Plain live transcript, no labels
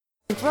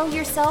grow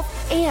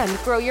yourself and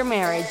grow your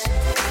marriage.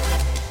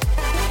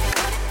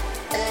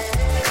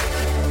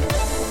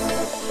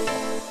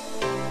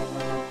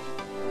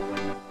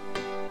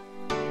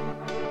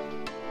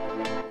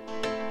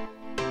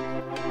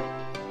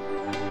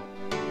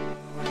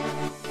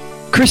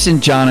 Chris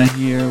and Jonna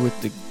here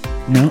with the...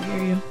 No? I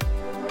hear you.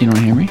 You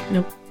don't hear me?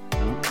 Nope.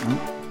 No.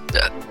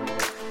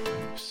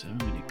 So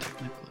many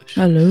technical issues.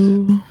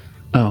 Hello.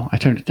 Oh, I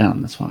turned it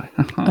down. That's why.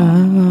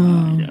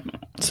 Oh.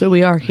 So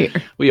we are here.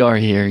 We are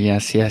here.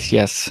 Yes.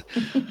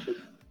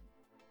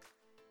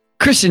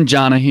 Chris and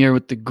Jonna here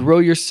with the Grow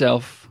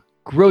Yourself,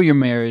 Grow Your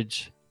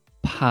Marriage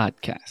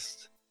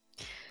podcast.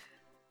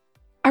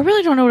 I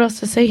really don't know what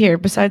else to say here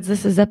besides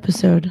this is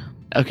episode.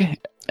 Okay.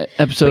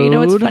 Episode. But you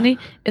know what's funny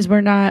is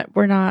we're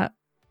not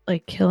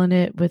like killing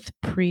it with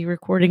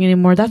pre-recording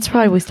anymore. That's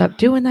why we stopped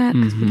doing that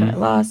because we got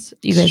lost.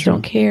 You guys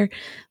don't care.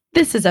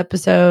 This is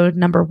episode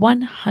number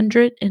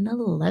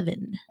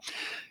 111.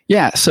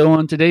 Yeah. So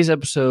on today's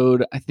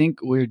episode, I think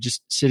we're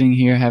just sitting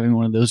here having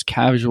one of those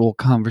casual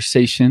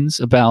conversations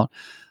about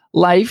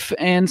life.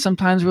 And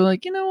sometimes we're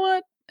like, you know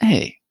what?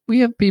 Hey, we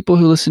have people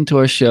who listen to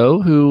our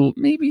show who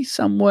maybe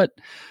somewhat,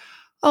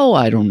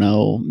 I don't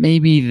know,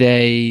 maybe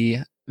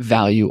they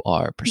value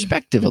our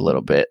perspective a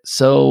little bit.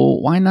 So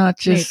why not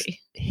just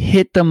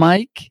hit the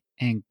mic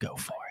and go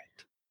for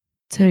it?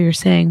 So you're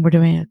saying we're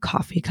doing a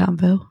coffee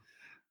combo?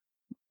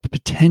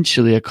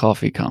 Potentially a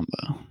coffee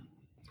combo.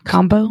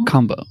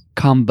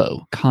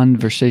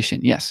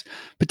 Conversation. Yes.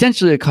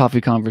 Potentially a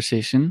coffee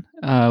conversation.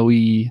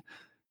 We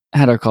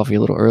had our coffee a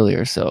little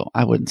earlier, so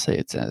I wouldn't say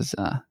it's as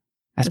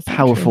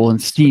powerful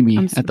and steamy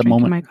at the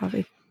moment. My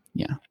coffee.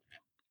 Yeah.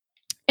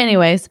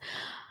 Anyways,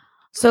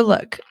 so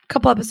look, a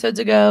couple episodes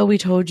ago, we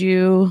told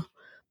you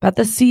about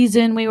the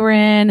season we were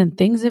in and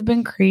things have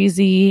been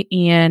crazy.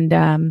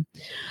 And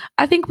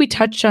I think we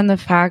touched on the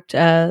fact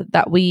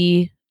that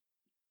we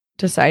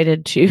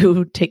decided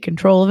to take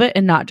control of it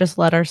and not just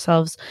let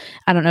ourselves,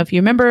 I don't know if you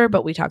remember,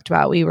 but we talked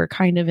about we were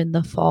kind of in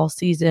the fall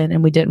season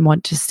and we didn't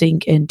want to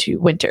sink into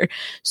winter.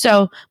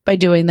 So by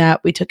doing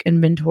that, we took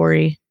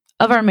inventory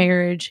of our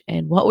marriage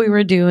and what we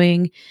were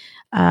doing.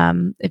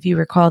 If you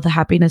recall the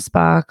happiness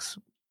box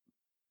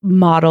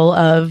model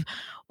of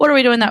what are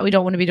we doing that we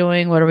don't want to be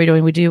doing? What are we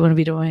doing we do want to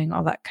be doing?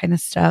 All that kind of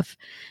stuff.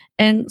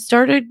 And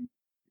started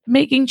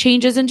making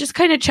changes and just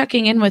kind of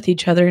checking in with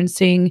each other and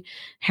seeing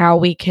how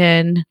we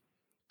can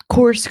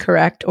course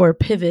correct or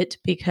pivot,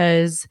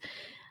 because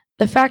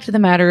the fact of the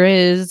matter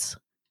is,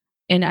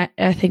 and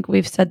I think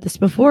we've said this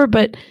before,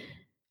 but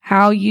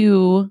how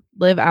you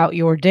live out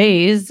your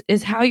days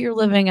is how you're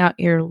living out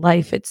your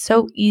life. It's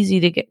so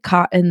easy to get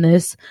caught in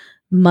this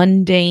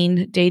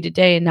mundane day to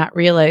day and not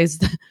realize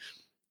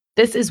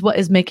this is what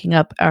is making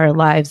up our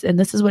lives and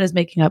this is what is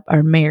making up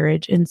our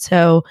marriage. And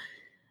so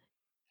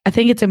I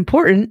think it's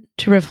important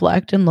to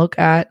reflect and look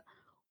at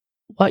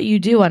what you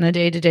do on a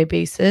day-to-day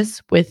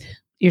basis with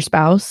your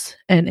spouse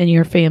and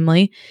your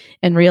family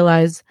and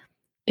realize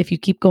if you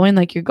keep going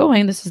like you're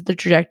going, this is the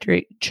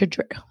trajectory.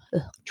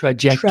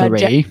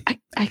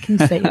 I can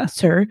say it,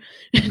 sir.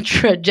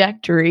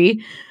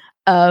 Trajectory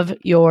of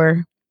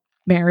your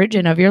marriage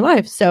and of your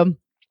life. So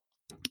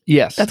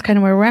yes, that's kind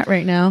of where we're at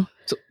right now.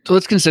 So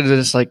let's consider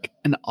this like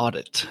an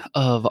audit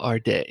of our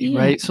day,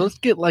 right? So let's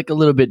get like a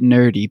little bit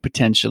nerdy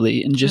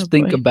potentially and just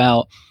think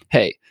about,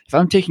 hey, if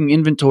I'm taking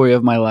inventory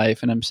of my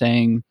life and I'm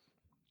saying,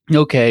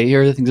 okay,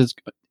 here are the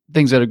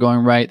things that are going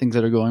right, things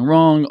that are going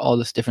wrong, all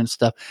this different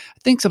stuff. I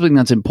think something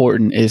that's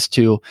important is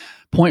to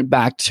point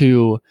back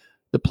to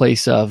the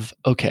place of,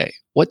 okay,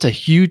 what's a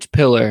huge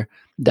pillar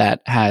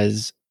that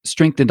has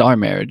strengthened our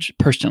marriage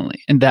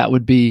personally? And that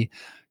would be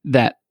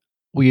that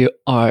we've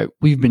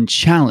been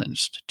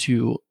challenged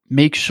to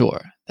make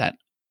sure that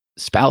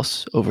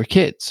spouse over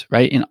kids,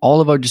 right? In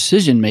all of our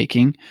decision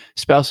making,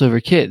 spouse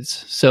over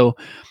kids. So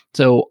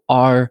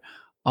our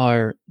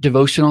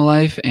devotional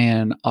life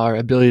and our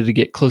ability to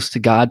get close to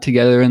God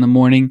together in the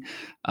morning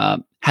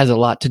has a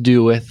lot to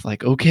do with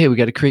like, okay, we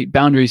got to create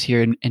boundaries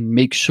here and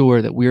make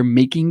sure that we're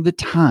making the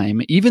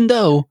time, even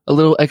though a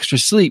little extra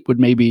sleep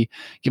would maybe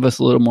give us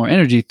a little more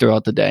energy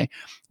throughout the day.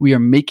 We are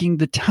making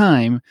the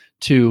time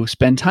to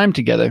spend time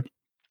together.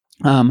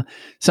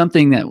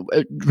 Something that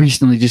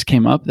recently just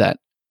came up that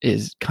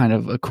is kind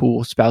of a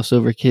cool spouse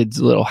over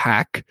kids little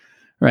hack,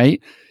 right?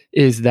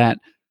 Is that,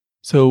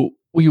 so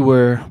we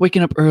were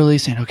waking up early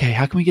saying, okay,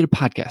 how can we get a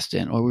podcast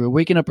in? Or we were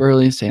waking up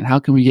early saying, how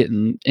can we get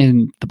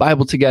in the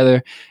Bible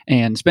together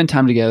and spend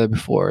time together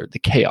before the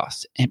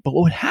chaos? But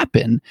what would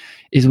happen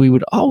is we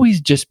would always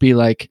just be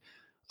like,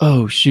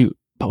 oh, shoot,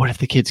 but what if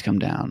the kids come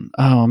down?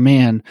 Oh,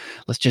 man,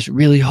 let's just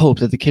really hope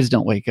that the kids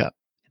don't wake up.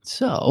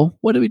 So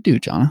what do we do,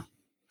 Jonna?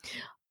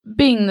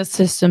 Being the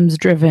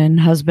systems-driven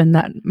husband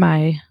that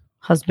my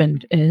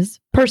husband is,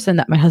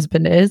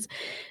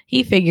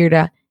 he figured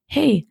out,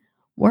 hey,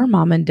 we're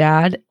mom and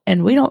dad,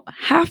 and we don't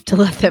have to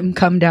let them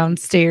come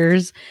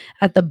downstairs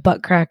at the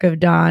butt crack of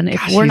dawn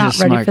if we're not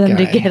ready for them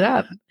to get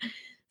up.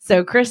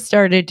 So Chris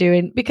started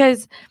doing,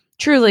 because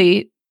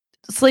truly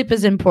sleep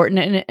is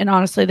important, and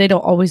honestly, they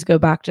don't always go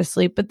back to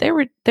sleep, but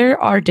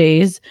there are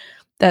days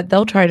that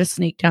they'll try to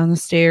sneak down the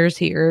stairs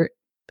here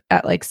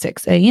at like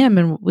 6 a.m.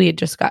 And we had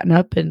just gotten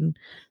up and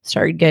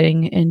started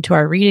getting into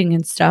our reading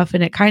and stuff.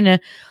 And it kind of,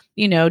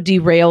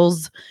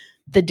 derails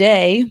the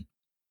day.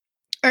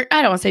 Or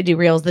I don't want to say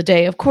derails the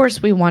day. Of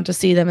course, we want to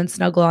see them and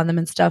snuggle on them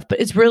and stuff, but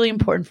it's really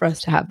important for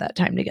us to have that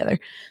time together.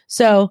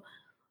 So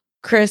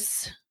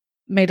Chris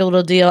made a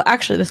little deal.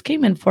 Actually, this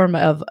came in form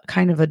of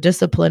kind of a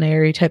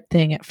disciplinary type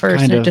thing at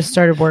first, and it just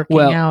started working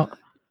out.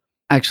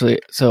 Actually,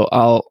 so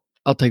I'll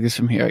take this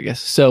from here, I guess.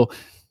 So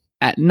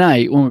at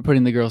night, when we're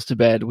putting the girls to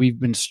bed, we've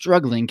been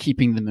struggling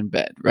keeping them in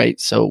bed, right?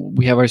 So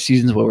we have our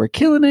seasons where we're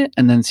killing it,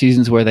 and then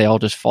seasons where they all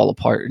just fall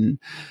apart, and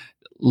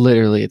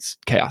literally it's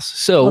chaos.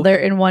 So they're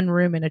in one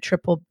room in a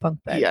triple bunk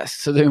bed. Yes,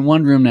 so they're in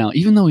one room now.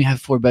 Even though we have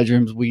 4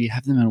 bedrooms, we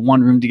have them in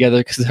one room together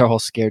because they're all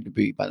scared to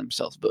be by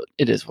themselves, but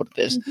it is what it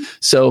is. Mm-hmm.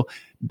 So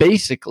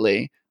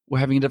basically, we're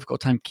having a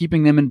difficult time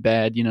keeping them in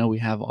bed. We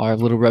have our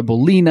little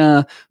rebel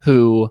Lena,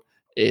 who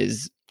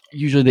is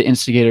usually the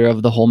instigator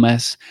of the whole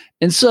mess.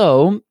 And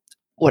so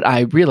what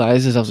I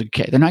realized is I was like,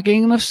 okay, they're not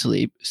getting enough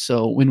sleep.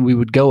 So when we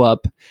would go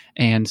up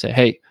and say,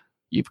 hey,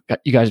 you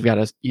guys have got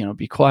to,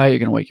 be quiet. You're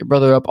going to wake your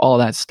brother up, all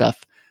that stuff.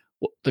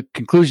 Well, the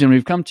conclusion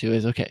we've come to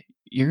is, okay,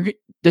 your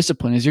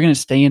discipline is you're going to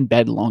stay in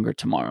bed longer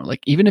tomorrow.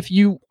 Like, even if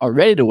you are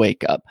ready to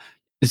wake up,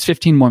 it's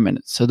 15 more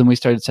minutes. So then we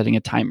started setting a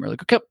timer.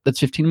 Like, okay, that's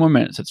 15 more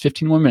minutes. That's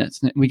 15 more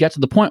minutes. And we got to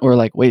the point where we're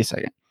like, wait a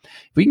second.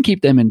 If we can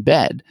keep them in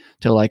bed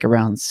till like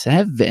around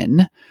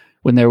 7,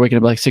 when they're waking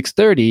up like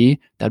 6:30,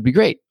 that'd be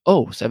great.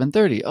 Oh,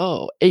 7:30.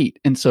 Oh, 8.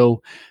 And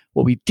so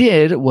what we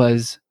did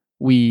was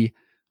we've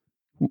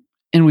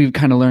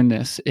kind of learned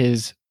this,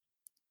 is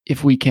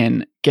if we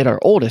can get our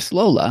oldest,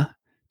 Lola,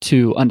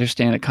 to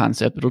understand a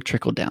concept, it'll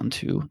trickle down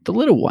to the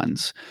little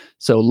ones.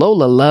 So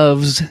Lola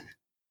loves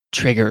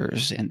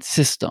triggers and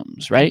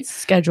systems, right?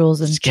 Schedules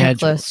and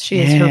checklists. She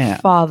is her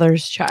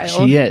father's child.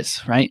 She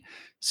is, right?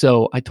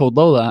 So I told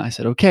Lola, I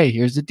said, okay,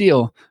 here's the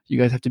deal. You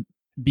guys have to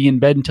be in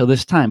bed until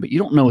this time, but you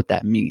don't know what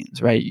that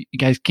means, right? You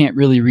guys can't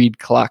really read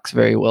clocks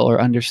very well or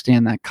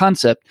understand that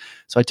concept.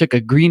 So I took a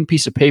green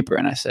piece of paper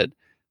and I said,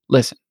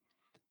 listen,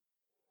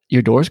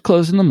 your door's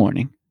closed in the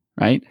morning,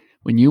 right?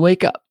 When you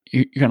wake up,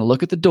 you're going to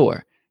look at the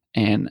door,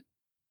 and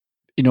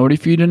in order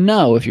for you to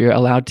know if you're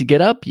allowed to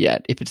get up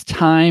yet, if it's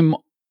time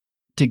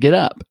to get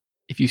up,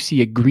 if you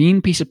see a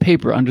green piece of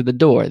paper under the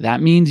door,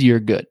 that means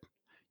you're good.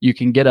 You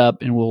can get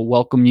up and we'll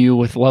welcome you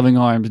with loving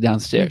arms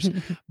downstairs.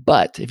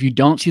 But if you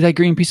don't see that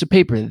green piece of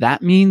paper,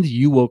 that means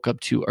you woke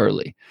up too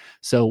early.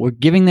 So we're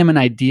giving them an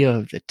idea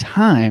of the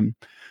time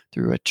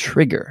through a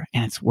trigger,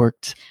 and it's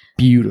worked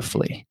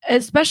beautifully.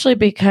 Especially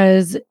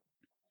because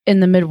in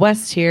the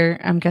Midwest here,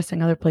 I'm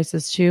guessing other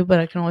places too, but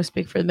I can only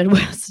speak for the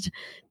Midwest,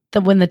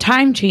 that when the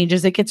time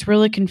changes, it gets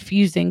really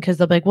confusing because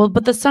they'll be like, well,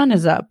 but the sun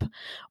is up.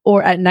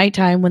 Or at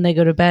nighttime when they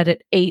go to bed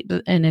at 8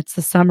 and it's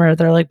the summer,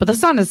 they're like, but the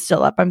sun is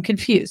still up. I'm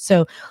confused.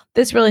 So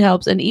this really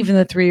helps. And even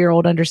the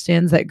 3-year-old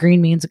understands that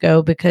green means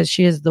go, because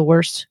she is the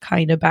worst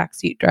kind of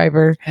backseat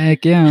driver.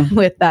 Heck yeah.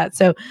 With that.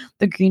 So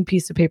the green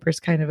piece of paper is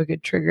kind of a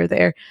good trigger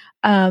there.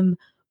 But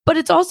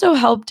it's also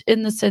helped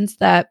in the sense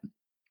that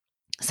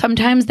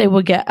sometimes they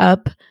will get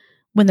up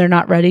when they're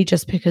not ready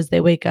just because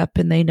they wake up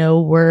and they know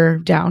we're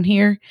down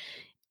here.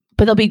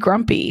 But they'll be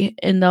grumpy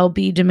and they'll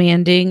be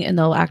demanding and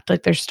they'll act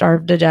like they're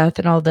starved to death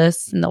and all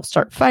this, and they'll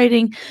start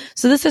fighting.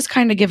 So this has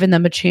kind of given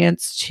them a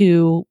chance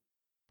to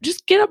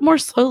just get up more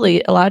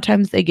slowly. A lot of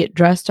times they get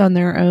dressed on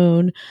their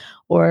own,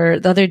 or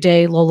the other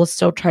day Lola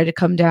still tried to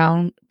come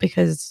down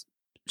because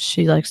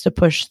she likes to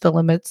push the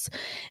limits,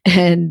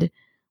 and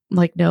I'm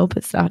like, nope,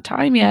 it's not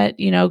time yet.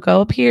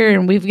 Go up here.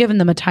 And we've given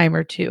them a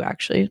timer too,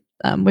 actually.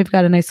 We've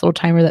got a nice little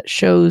timer that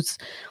shows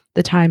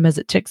the time as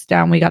it ticks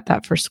down. We got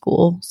that for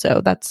school. So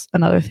that's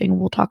another thing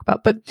we'll talk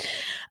about. But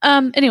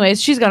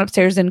anyways, she's gone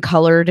upstairs and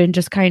colored and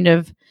just kind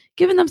of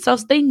given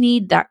themselves, they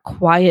need that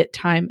quiet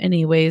time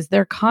anyways.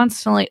 They're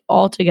constantly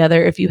all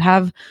together. If you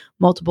have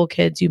multiple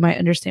kids, you might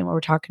understand what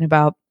we're talking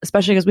about,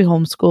 especially because we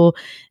homeschool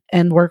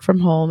and work from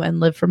home and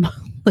live from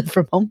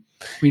home.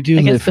 We do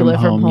live from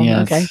home.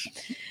 Yes. Okay.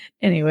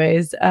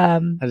 Anyways.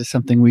 That is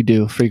something we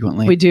do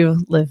frequently. We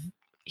do live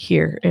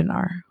here in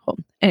our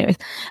home. Anyways,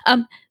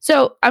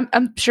 so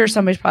I'm sure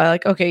somebody's probably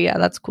like, okay, yeah,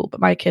 that's cool, but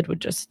my kid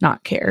would just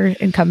not care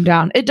and come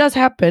down. It does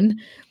happen,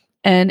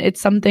 and it's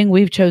something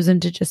we've chosen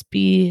to just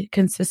be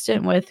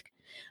consistent with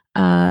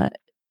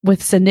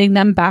sending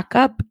them back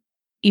up,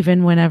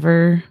 even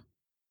whenever.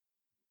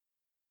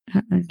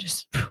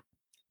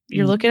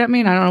 You're looking at me,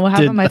 and I don't know what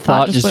happened. Did my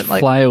thought just went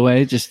fly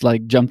away, just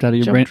like jumped out of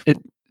your brain.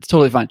 It's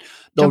totally fine.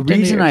 The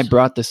reason I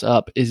brought this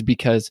up is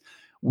because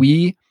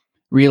we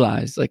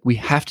realize like we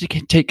have to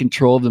take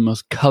control of the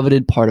most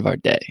coveted part of our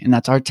day, and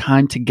that's our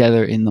time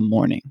together in the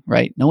morning,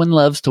 right? No one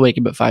loves to wake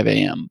up at 5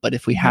 a.m., but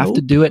if we have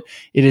to do it,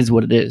 it is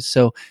what it is.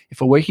 So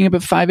if we're waking up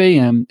at 5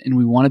 a.m. and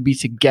we want to be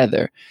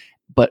together,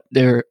 but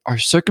there are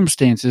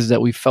circumstances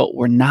that we felt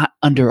were not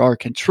under our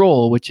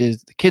control, which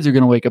is the kids are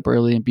going to wake up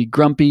early and be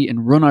grumpy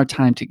and ruin our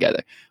time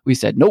together. We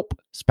said, nope,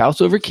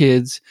 spouse over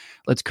kids.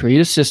 Let's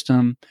create a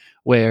system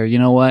where, you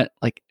know what,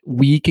 like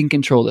we can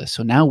control this.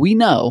 So now we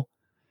know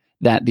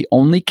that the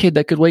only kid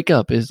that could wake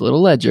up is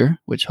little Ledger,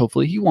 which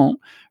hopefully he won't,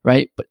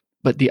 right?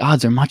 But the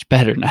odds are much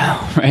better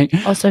now, right?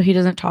 Also, he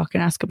doesn't talk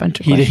and ask a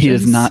bunch of He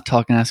questions. does not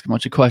talk and ask a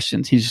bunch of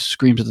questions. He just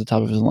screams at the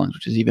top of his lungs,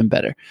 which is even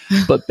better.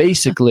 But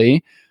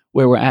basically,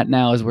 where we're at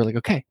now is we're like,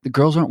 okay, the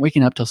girls aren't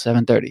waking up till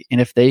 7:30. And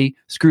if they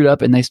screwed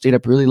up and they stayed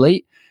up really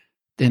late,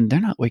 then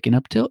they're not waking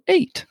up till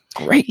 8.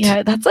 Great.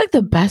 Yeah, that's like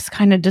the best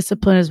kind of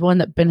discipline is one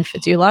that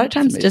benefits you. A lot of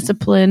times amazing.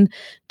 discipline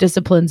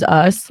disciplines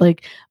us.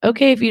 Like,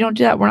 okay, if you don't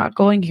do that, we're not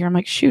going here. I'm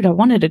like, shoot, I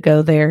wanted to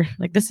go there.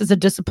 Like, this is a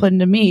discipline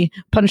to me,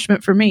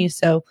 punishment for me.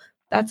 So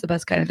that's the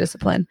best kind of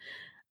discipline.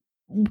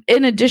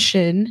 In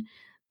addition,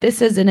 this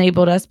has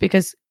enabled us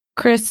because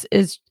Chris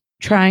is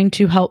trying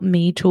to help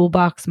me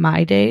toolbox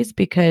my days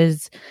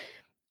because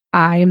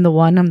I'm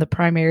the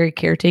primary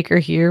caretaker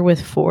here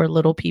with 4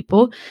 little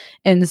people.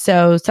 And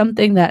so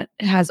something that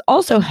has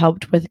also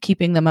helped with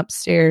keeping them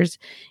upstairs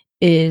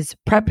is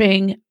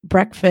prepping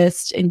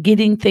breakfast and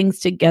getting things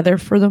together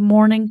for the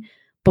morning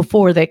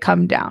before they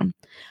come down.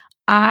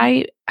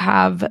 I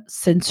have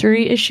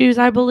sensory issues,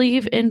 I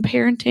believe, in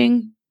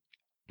parenting.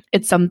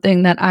 It's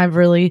something that I've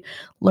really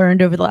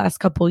learned over the last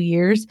couple of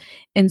years.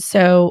 And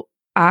so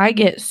I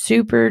get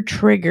super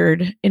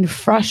triggered and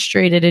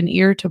frustrated and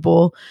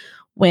irritable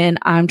when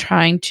I'm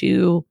trying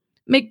to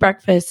make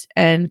breakfast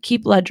and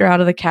keep Ledger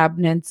out of the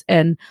cabinets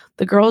and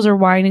the girls are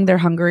whining they're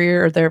hungry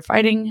or they're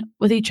fighting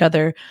with each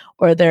other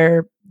or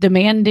they're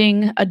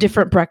demanding a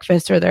different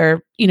breakfast or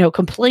they're,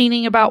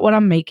 complaining about what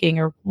I'm making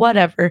or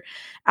whatever,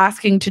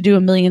 asking to do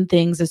a million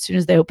things as soon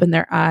as they open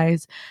their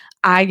eyes.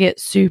 I get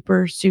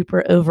super,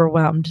 super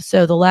overwhelmed.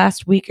 So the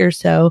last week or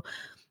so,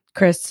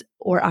 Chris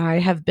or I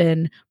have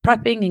been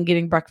prepping and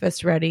getting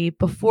breakfast ready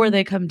before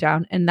they come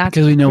down. And that's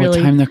because we know really,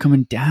 what time they're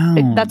coming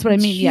down. that's what I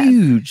mean. It's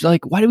huge.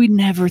 Like, why do we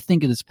never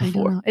think of this I don't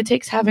before? know. It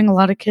takes having a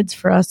lot of kids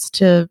for us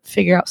to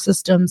figure out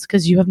systems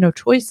because you have no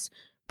choice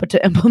but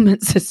to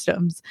implement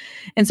systems.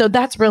 And so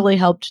that's really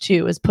helped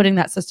too, is putting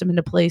that system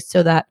into place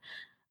so that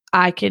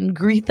I can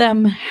greet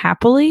them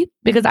happily,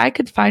 because I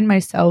could find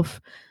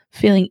myself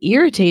feeling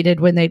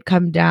irritated when they'd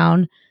come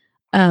down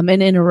and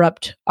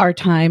interrupt our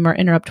time or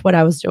interrupt what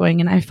I was doing.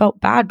 And I felt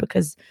bad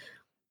because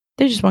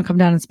they just want to come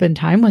down and spend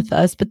time with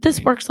us. But this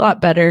works a lot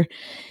better.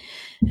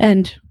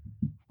 And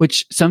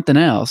which something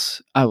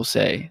else I will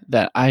say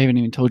that I haven't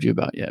even told you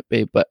about yet,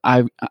 babe, but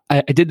I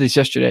did this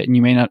yesterday and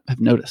you may not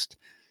have noticed.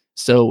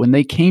 So when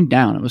they came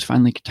down, it was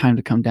finally time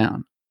to come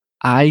down.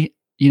 Me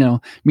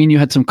and you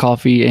had some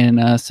coffee in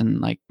us and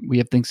like we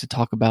have things to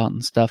talk about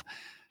and stuff.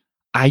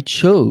 I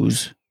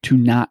chose to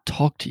not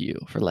talk to you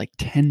for like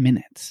 10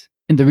 minutes.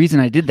 And the reason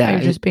I did that you're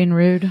just being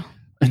rude.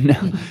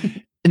 No.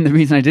 And the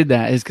reason I did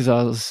that is because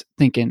I was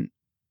thinking,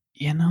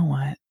 you know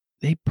what?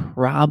 They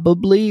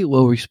probably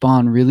will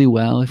respond really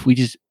well if we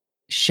just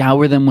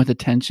shower them with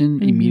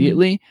attention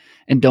immediately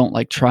and don't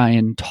like try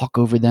and talk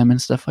over them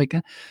and stuff like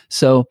that.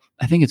 So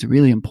I think it's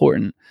really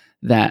important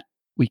that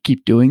we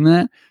keep doing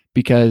that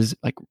because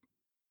like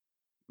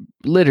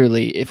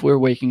literally if we're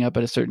waking up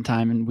at a certain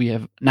time and we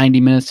have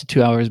 90 minutes to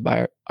 2 hours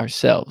by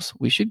ourselves,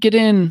 we should get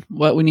in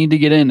what we need to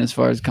get in as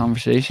far as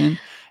conversation.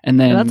 And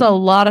then that's a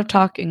lot of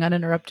talking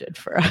uninterrupted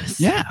for us.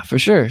 Yeah, for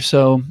sure.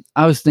 So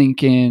I was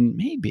thinking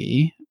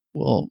maybe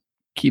we'll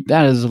keep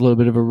that as a little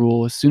bit of a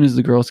rule. As soon as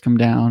the girls come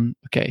down,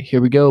 okay, here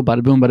we go,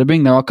 bada boom, bada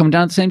bing. They're all coming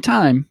down at the same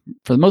time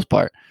for the most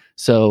part.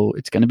 So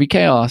it's going to be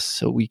chaos.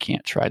 So we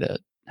can't try to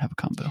have a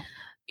combo.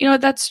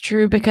 That's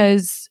true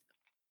because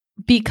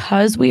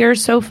we are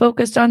so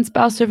focused on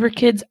spouse over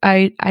kids,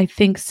 I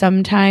think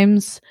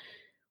sometimes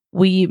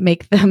we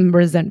make them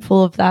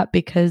resentful of that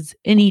because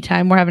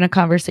anytime we're having a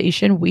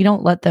conversation, we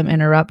don't let them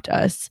interrupt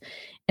us.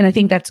 And I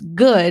think that's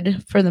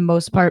good for the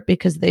most part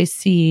because they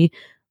see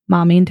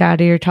mommy and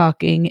daddy are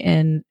talking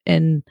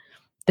and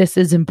this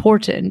is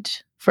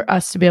important for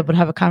us to be able to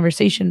have a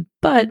conversation.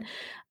 But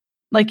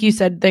like you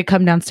said, they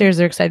come downstairs,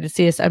 they're excited to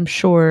see us. I'm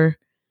sure,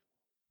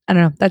 I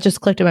don't know, that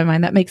just clicked in my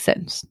mind. That makes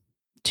sense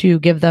to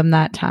give them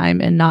that time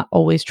and not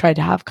always try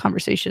to have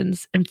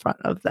conversations in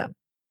front of them.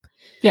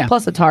 Yeah.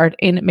 Plus it's hard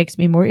and it makes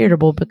me more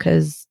irritable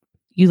because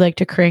you like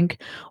to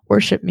crank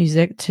worship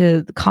music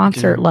to the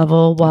concert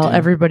level while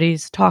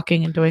everybody's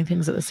talking and doing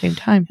things at the same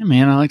time. Yeah,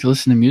 man, I like to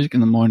listen to music in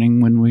the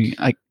morning when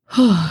I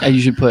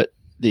usually put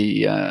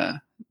the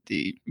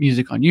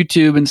music on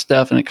YouTube and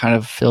stuff and it kind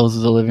of fills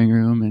the living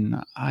room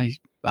and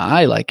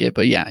I like it.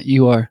 But yeah,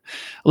 you are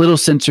a little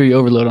sensory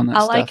overload on that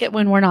stuff. I like it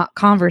when we're not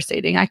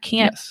conversating. I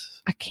can't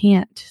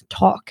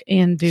talk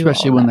and do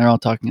especially when they're all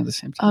talking at the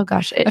same time. Oh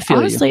gosh.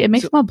 Honestly, it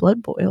makes my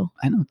blood boil.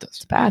 I know it does.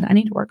 It's bad. I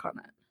need to work on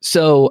it.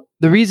 So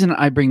the reason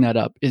I bring that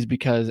up is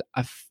because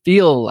I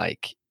feel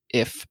like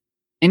if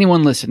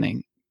anyone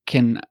listening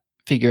can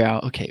figure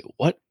out, okay,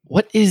 what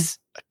is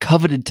a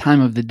coveted time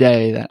of the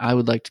day that I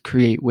would like to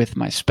create with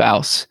my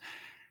spouse?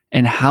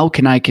 And how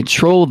can I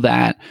control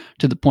that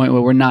to the point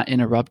where we're not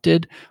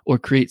interrupted or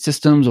create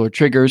systems or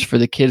triggers for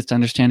the kids to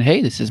understand,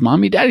 hey, this is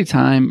mommy daddy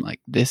time. Like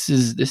this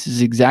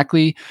is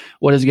exactly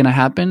what is going to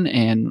happen.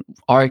 And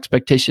our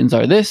expectations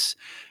are this,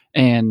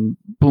 and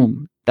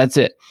boom, that's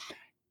it.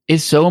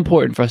 is so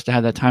important for us to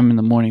have that time in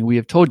the morning. We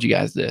have told you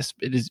guys this.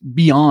 It is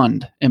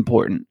beyond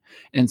important.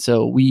 And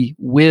so we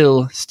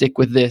will stick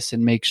with this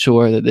and make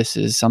sure that this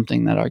is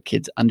something that our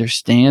kids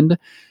understand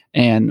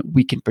and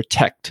we can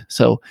protect.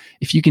 So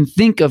if you can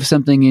think of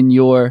something in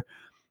your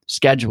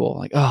schedule,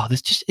 like, oh,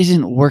 this just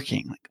isn't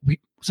working. Like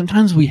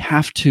sometimes we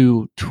have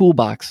to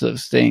toolbox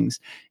those things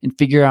and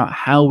figure out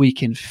how we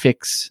can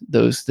fix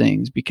those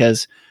things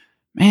because,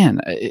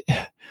 man,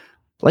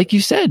 like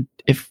you said,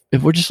 if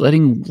we're just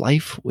letting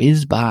life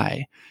whiz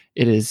by,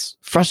 it is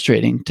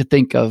frustrating to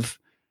think of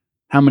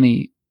how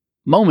many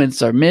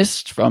moments are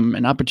missed from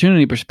an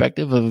opportunity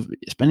perspective of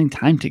spending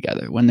time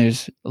together when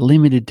there's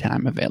limited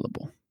time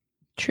available.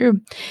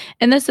 True.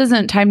 And this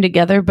isn't time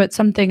together, but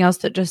something else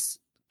that just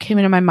came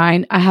into my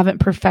mind. I haven't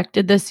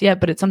perfected this yet,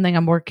 but it's something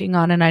I'm working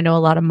on. And I know a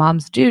lot of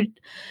moms do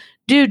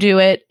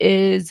it,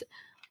 is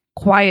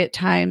quiet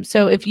time.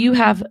 So if you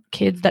have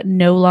kids that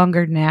no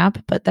longer nap,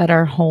 but that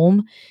are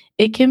home,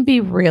 it can be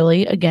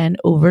really, again,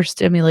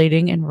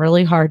 overstimulating and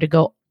really hard to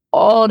go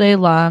all day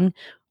long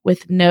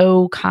with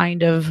no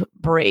kind of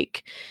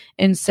break.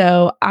 And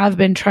so I've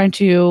been trying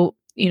to,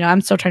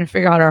 I'm still trying to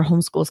figure out our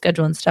homeschool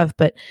schedule and stuff,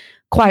 but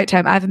quiet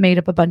time, I've made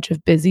up a bunch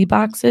of busy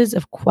boxes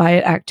of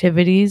quiet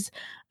activities.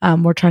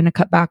 We're trying to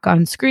cut back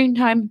on screen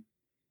time.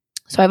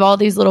 So I have all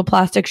these little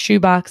plastic shoe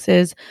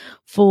boxes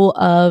full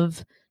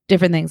of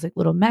different things like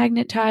little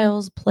magnet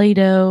tiles,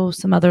 Play-Doh,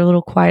 some other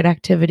little quiet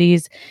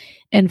activities.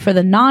 And for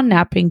the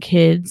non-napping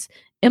kids,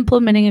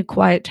 implementing a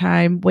quiet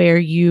time where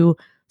you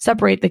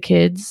separate the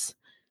kids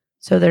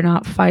so they're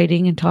not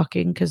fighting and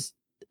talking because,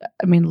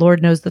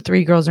 Lord knows the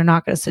 3 girls are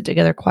not going to sit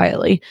together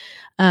quietly.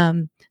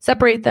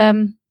 Separate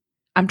them.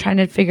 I'm trying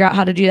to figure out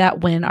how to do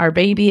that when our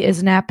baby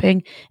is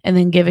napping and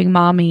then giving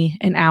mommy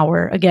an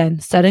hour. Again,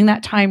 setting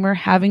that timer,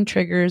 having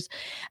triggers,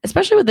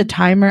 especially with the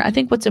timer. I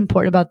think what's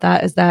important about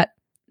that is that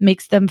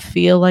makes them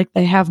feel like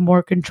they have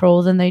more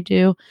control than they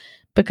do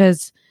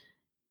because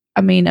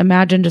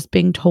imagine just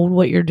being told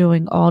what you're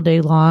doing all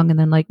day long and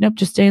then like, nope,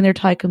 just staying there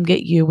till I come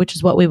get you, which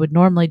is what we would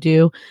normally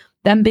do.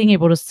 Them being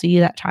able to see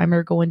that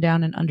timer going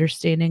down and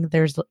understanding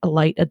there's a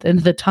light at the end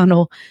of the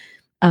tunnel,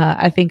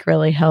 I think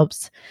really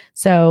helps.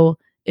 So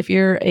if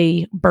you're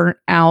a burnt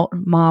out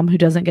mom who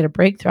doesn't get a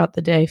break throughout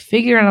the day,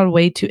 figure out a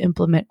way to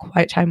implement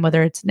quiet time,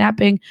 whether it's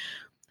napping.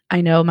 I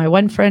know my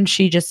one friend,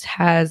 she just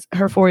has,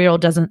 her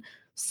 4-year-old doesn't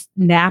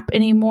nap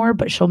anymore,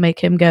 but she'll make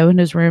him go in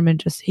his room and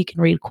just, he can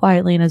read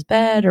quietly in his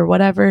bed or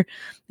whatever.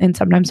 And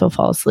sometimes he'll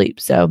fall asleep.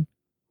 So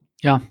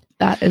yeah,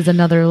 that is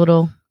another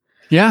little.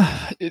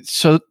 Yeah.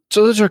 So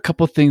those are a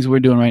couple of things we're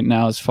doing right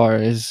now as far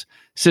as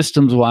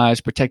systems wise,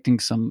 protecting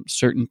some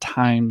certain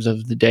times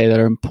of the day that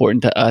are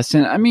important to us.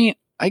 And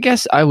I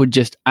guess I would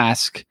just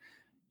ask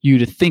you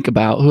to think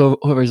about,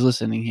 whoever's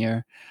listening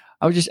here,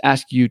 I would just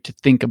ask you to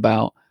think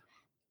about,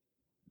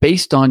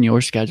 based on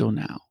your schedule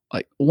now,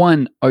 like,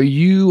 one, are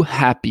you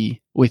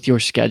happy with your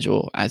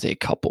schedule as a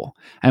couple?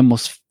 I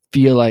almost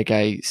feel like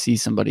I see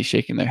somebody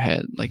shaking their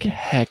head like,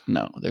 heck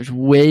no, there's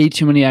way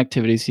too many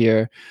activities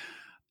here.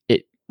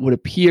 It would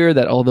appear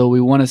that although we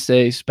want to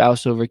say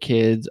spouse over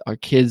kids, our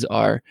kids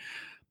are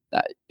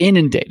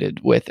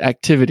inundated with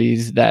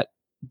activities that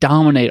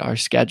dominate our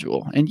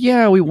schedule. And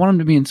yeah, we want them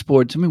to be in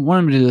sports and we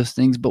want them to do those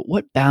things, but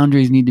what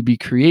boundaries need to be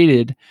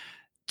created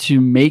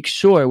to make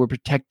sure we're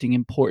protecting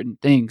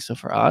important things? So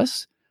for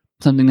us,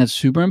 something that's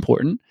super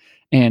important,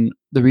 and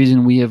the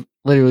reason we have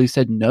literally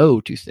said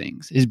no to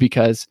things is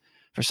because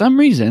for some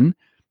reason,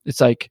 it's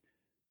like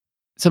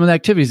some of the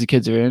activities the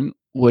kids are in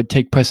would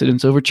take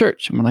precedence over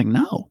church. And we're like,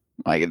 no,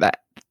 like that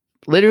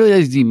literally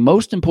is the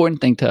most important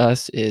thing to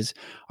us is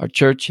our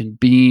church and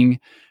being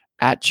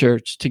at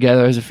church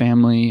together as a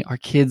family. Our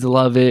kids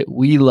love it.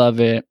 We love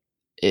it.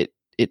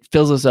 It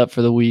fills us up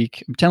for the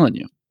week. I'm telling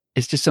you,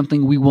 it's just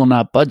something we will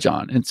not budge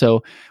on. And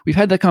so we've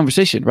had that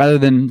conversation rather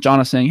than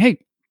Jonna saying, hey,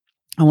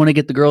 I want to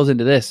get the girls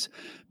into this,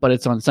 but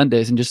it's on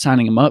Sundays, and just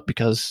signing them up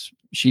because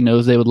she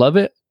knows they would love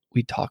it.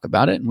 We talk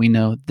about it and we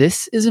know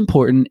this is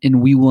important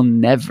and we will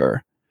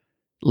never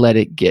let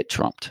it get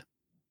trumped.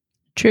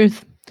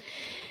 Truth.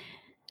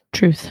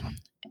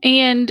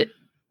 And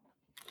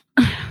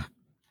what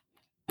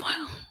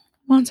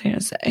was I going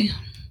to say?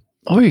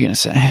 What were you going to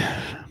say?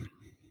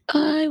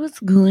 I was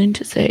going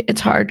to say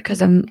it's hard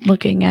because I'm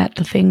looking at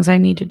the things I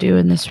need to do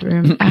in this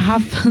room. I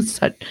have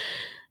such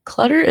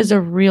clutter is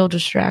a real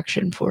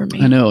distraction for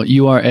me. I know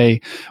you are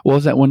what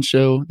was that one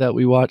show that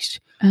we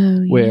watched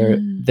where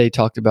they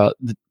talked about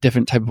the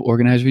different type of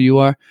organizer you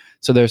are?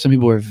 So there are some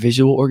people who are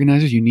visual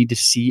organizers. You need to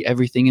see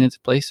everything in its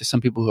place. There's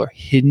some people who are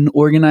hidden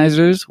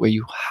organizers where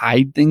you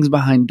hide things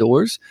behind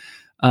doors.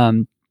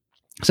 Some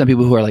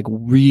people who are like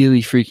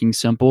really freaking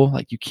simple,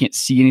 like you can't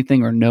see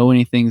anything or know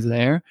anything's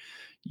there.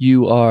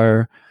 You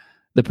are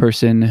the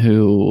person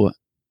who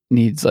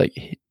needs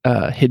like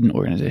hidden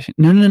organization.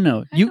 No. I don't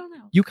know.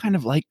 You kind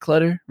of like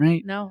clutter,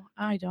 right? No,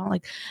 I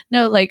don't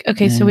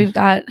okay. So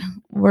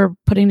we're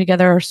putting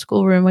together our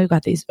schoolroom. We've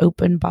got these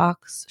open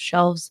box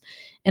shelves.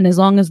 And as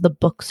long as the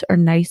books are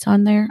nice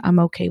on there, I'm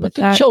okay with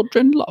that. The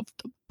children love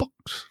the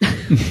books.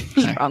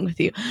 What's wrong with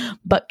you?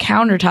 But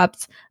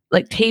countertops,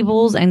 like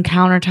tables and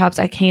countertops,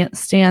 I can't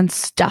stand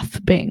stuff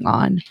being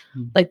on.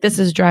 Like, this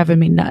is driving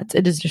me nuts.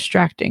 It is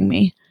distracting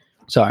me.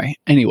 Sorry.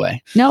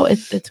 Anyway. No,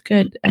 it's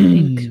good. I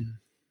think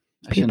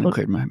I shouldn't have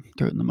cleared my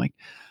throat in the mic.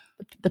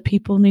 the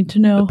people need to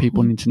know. The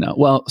people need to know.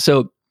 Well,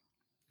 so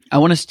I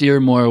want to steer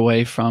more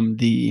away from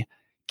the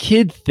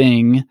kid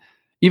thing,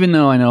 even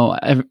though I know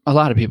a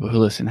lot of people who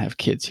listen have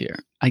kids here.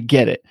 I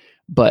get it.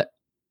 But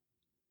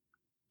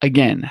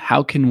again,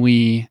 how can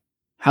we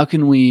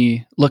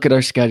look at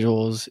our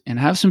schedules and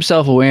have some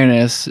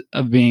self-awareness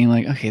of being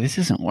like, okay, this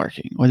isn't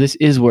working, or this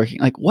is working.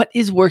 Like, what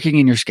is working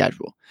in your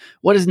schedule?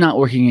 What is not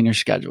working in your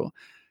schedule?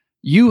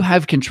 You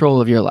have control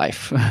of your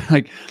life.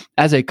 Like,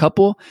 as a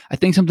couple, I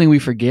think something we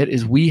forget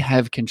is we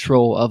have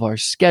control of our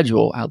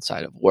schedule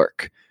outside of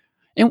work.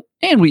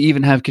 And we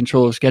even have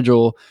control of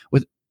schedule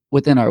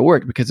within our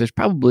work, because there's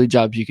probably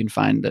jobs you can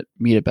find that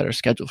meet a better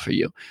schedule for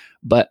you.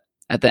 But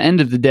at the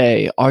end of the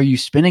day, are you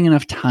spending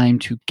enough time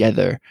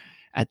together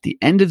at the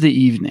end of the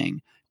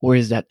evening, or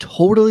is that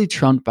totally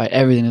trumped by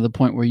everything to the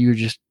point where you're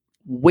just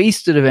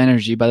wasted of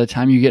energy by the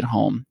time you get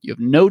home? You have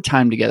no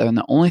time together, and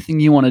the only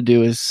thing you want to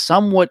do is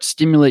somewhat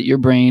stimulate your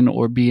brain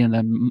or be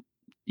in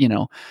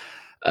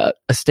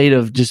a state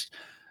of just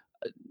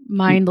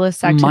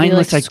mindless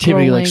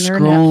activity, like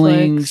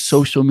scrolling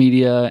social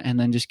media, and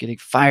then just getting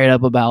fired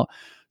up about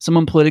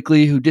someone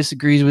politically who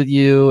disagrees with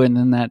you, and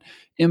then that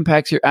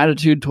impacts your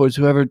attitude towards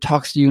whoever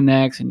talks to you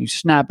next, and you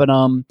snap at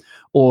them,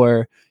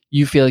 or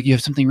you feel like you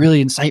have something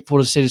really insightful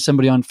to say to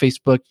somebody on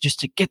Facebook just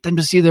to get them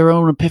to see their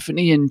own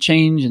epiphany and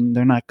change, and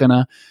they're not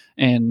gonna.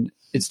 And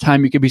it's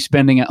time you could be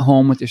spending at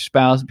home with your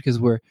spouse, because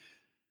we're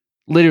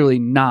literally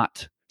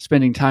not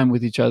spending time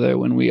with each other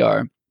when we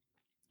are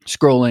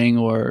scrolling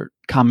or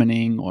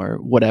commenting or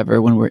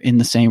whatever. When we're in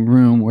the same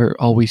room, we're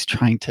always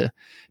trying to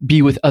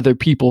be with other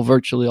people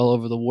virtually all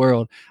over the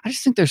world. I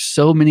just think there's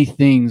so many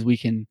things we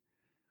can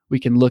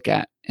look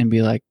at and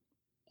be like,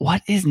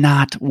 what is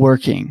not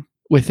working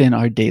within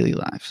our daily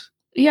lives?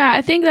 Yeah,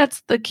 I think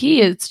that's the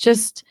key. It's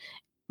just,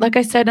 like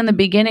I said in the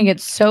beginning,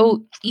 it's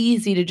so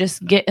easy to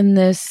just get in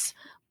this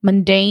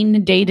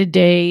mundane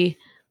day-to-day,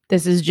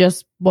 this is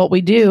just what we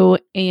do,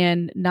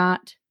 and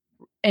not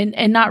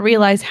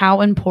realize how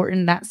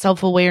important that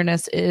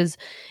self-awareness is,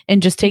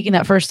 and just taking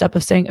that first step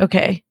of saying,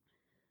 okay,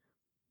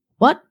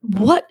 what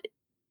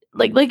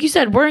like you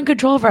said, we're in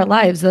control of our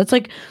lives. That's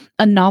like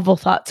a novel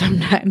thought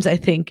sometimes, I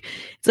think.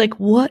 It's like,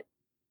 what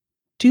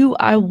do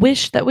I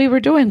wish that we were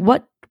doing?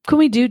 What can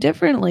we do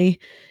differently?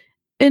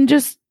 And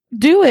just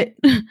do it.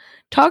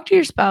 Talk to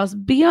your spouse,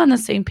 be on the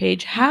same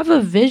page, have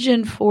a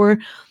vision for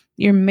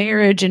your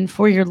marriage and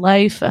for your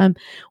life.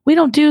 We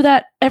don't do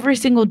that every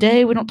single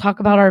day. We don't talk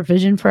about our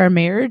vision for our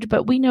marriage,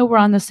 but we know we're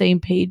on the same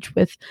page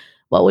with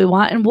what we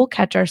want, and we'll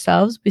catch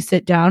ourselves. We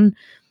sit down.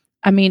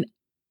 I mean,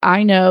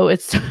 I know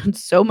it's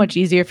so much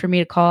easier for me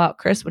to call out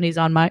Chris when he's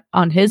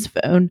on his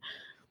phone,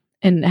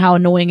 and how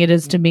annoying it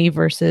is to me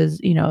versus,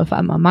 if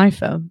I'm on my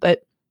phone.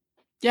 But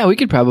yeah, we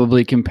could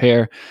probably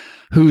compare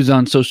who's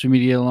on social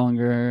media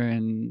longer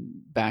and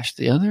bash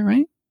the other,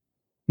 right?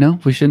 No,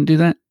 we shouldn't do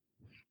that.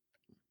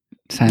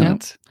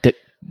 Silence. No.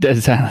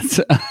 Dead silence.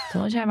 The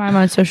only time I'm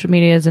on social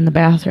media is in the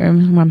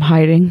bathroom when I'm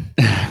hiding.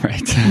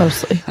 Right.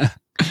 Mostly.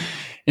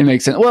 It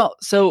makes sense. Well,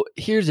 so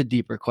here's a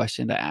deeper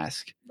question to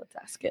ask. Let's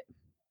ask it.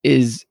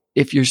 Is,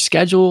 if your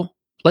schedule,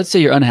 let's say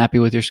you're unhappy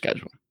with your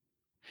schedule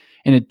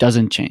and it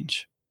doesn't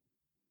change,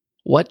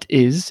 what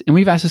is, and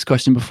we've asked this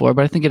question before,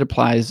 but I think it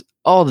applies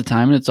all the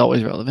time and it's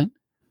always relevant.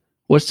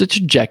 What's the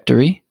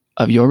trajectory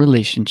of your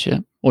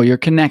relationship or your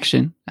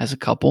connection as a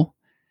couple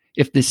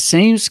if the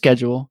same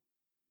schedule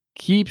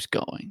keeps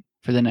going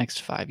for the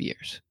next 5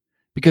 years?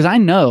 Because I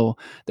know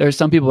there are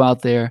some people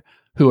out there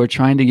who are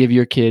trying to give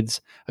your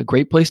kids a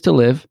great place to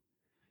live,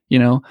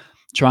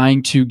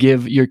 trying to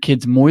give your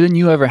kids more than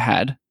you ever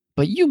had,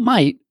 but you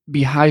might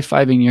be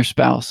high-fiving your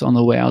spouse on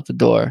the way out the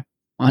door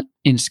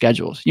in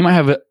schedules. You might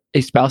have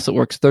a spouse that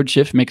works third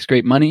shift, makes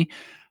great money,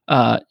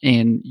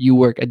 and you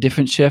work a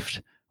different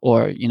shift,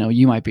 or,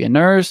 you might be a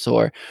nurse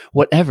or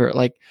whatever.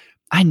 Like,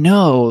 I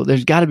know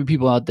there's got to be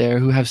people out there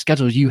who have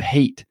schedules you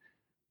hate.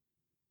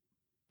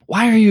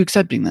 Why are you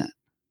accepting that?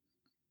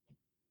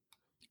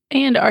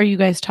 And are you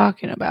guys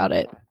talking about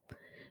it?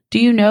 Do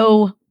you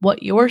know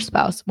what your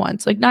spouse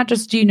wants? Like, not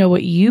just do you know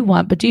what you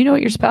want, but do you know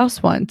what your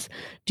spouse wants?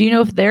 Do you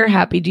know if they're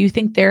happy? Do you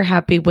think they're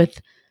happy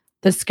with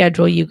the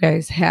schedule you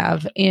guys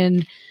have?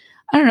 And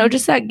I don't know,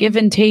 just that give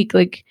and take.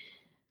 Like,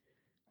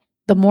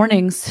 the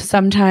mornings,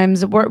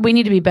 sometimes we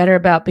need to be better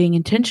about being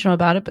intentional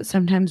about it, but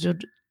sometimes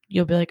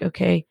you'll be like,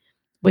 okay,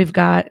 we've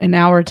got an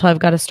hour till I've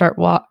got to start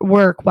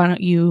work. Why don't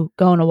you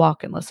go on a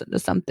walk and listen to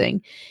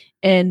something?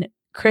 And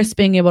Chris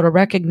being able to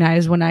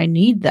recognize when I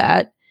need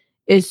that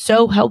is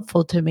so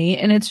helpful to me.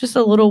 And it's just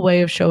a little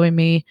way of showing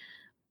me,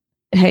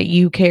 hey,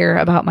 you care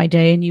about my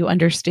day and you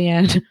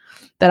understand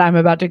that I'm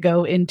about to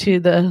go into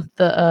the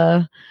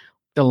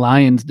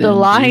lion's den. The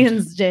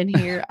lion's den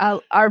here.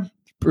 Our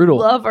brutal.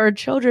 Love our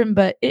children,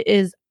 but it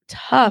is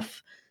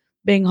tough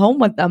being home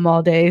with them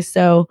all day.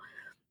 So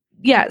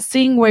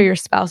seeing where your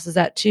spouse is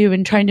at too,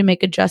 and trying to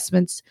make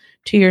adjustments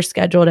to your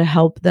schedule to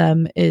help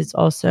them is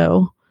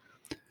also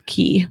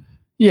key.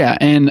 Yeah.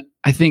 And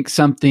I think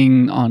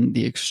something on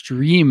the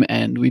extreme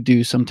end we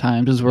do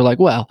sometimes is we're like,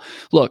 well,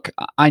 look,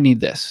 I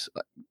need this.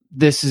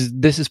 This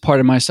is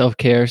part of my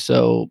self-care.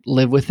 So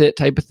live with it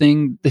type of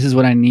thing. This is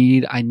what I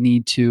need. I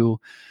need to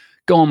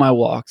go on my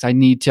walks. I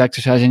need to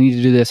exercise. I need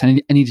to do this.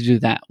 I need to do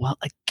that. Well,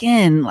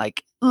 again,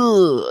 like,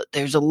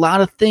 there's a lot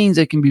of things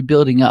that can be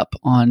building up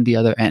on the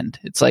other end.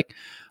 It's like,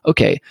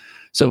 okay,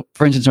 so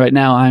for instance, right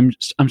now I'm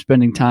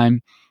spending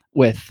time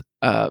with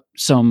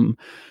some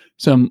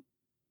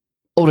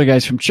older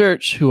guys from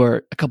church who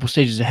are a couple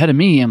stages ahead of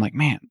me. I'm like,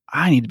 man,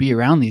 I need to be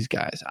around these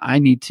guys. I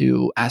need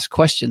to ask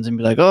questions and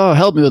be like, oh,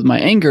 help me with my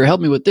anger.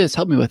 Help me with this.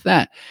 Help me with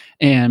that.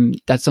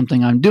 And that's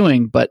something I'm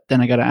doing. But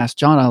then I got to ask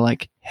Jonna,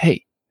 like,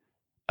 hey,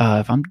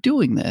 if I'm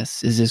doing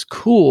this, is this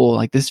cool?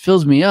 Like, this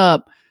fills me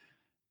up.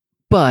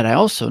 But I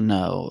also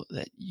know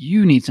that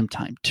you need some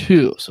time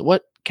too. So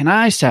what can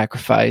I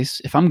sacrifice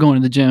if I'm going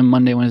to the gym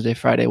Monday, Wednesday,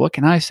 Friday? What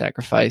can I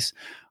sacrifice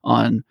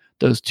on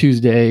those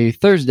Tuesday,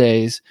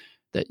 Thursdays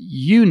that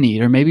you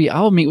need? Or maybe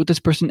I'll meet with this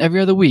person every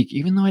other week,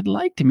 even though I'd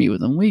like to meet with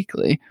them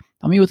weekly.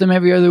 I'll meet with them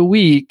every other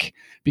week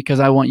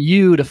because I want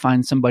you to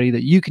find somebody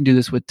that you can do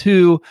this with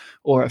too,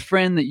 or a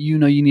friend that you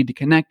know you need to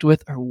connect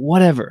with, or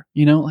whatever,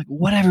 like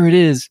whatever it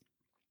is.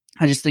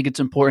 I just think it's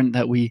important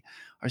that we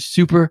are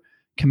super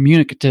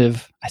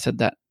communicative. I said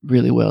that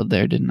really well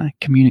there, didn't I?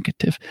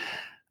 Communicative.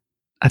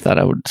 I thought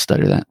I would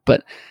stutter that,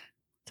 but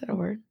is that a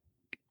word?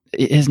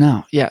 It is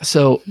now. Yeah.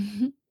 So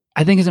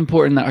I think it's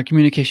important that our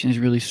communication is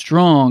really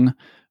strong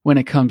when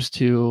it comes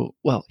to,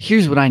 well,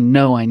 here's what I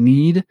know I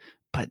need,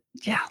 but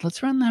yeah,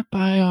 let's run that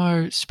by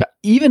our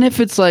even if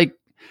it's like,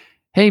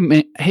 hey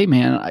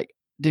man,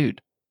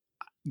 dude,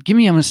 give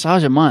me a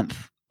massage a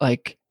month.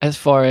 Like, as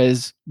far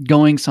as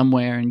going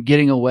somewhere and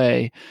getting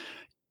away,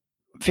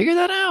 figure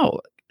that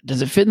out.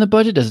 Does it fit in the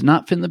budget? Does it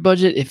not fit in the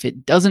budget? If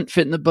it doesn't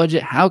fit in the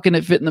budget, how can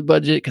it fit in the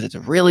budget? Because it's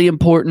really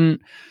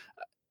important.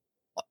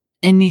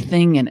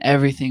 Anything and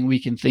everything we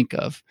can think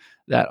of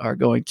that are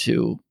going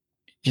to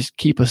just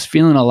keep us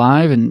feeling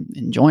alive and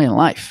enjoying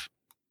life.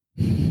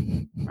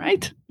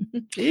 Right?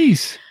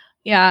 Jeez.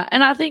 Yeah.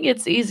 And I think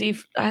it's easy.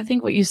 I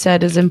think what you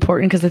said is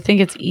important because I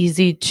think it's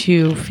easy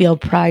to feel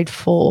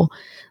prideful.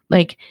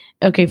 Like,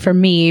 okay, for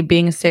me,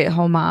 being a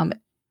stay-at-home mom,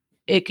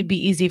 it could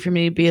be easy for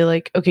me to be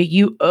like, okay,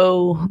 you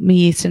owe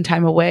me some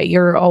time away.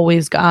 You're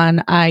always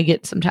gone. I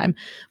get some time.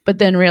 But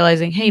then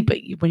realizing, hey, but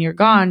when you're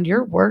gone,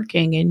 you're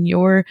working and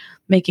you're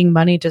making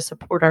money to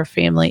support our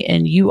family.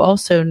 And you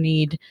also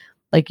need,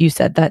 like you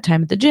said, that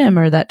time at the gym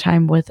or that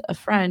time with a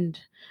friend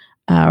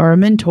or a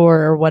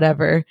mentor or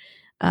whatever.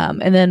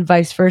 And then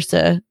vice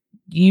versa.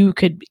 You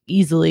could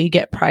easily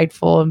get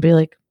prideful and be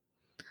like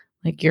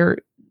you're,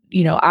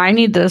 I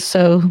need this.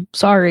 So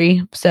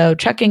sorry. So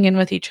checking in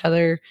with each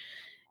other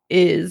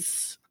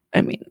is,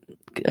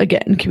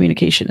 again,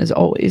 communication is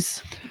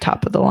always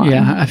top of the line.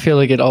 Yeah, I feel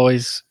like it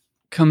always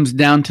comes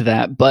down to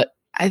that. But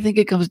I think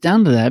it comes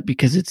down to that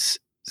because it's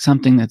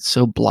something that's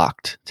so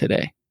blocked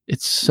today.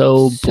 It's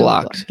so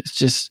blocked. It's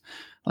just,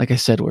 like I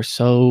said, we're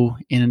so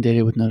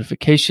inundated with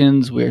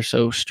notifications. We're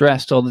so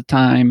stressed all the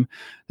time.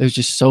 There's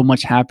just so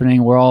much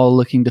happening. We're all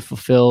looking to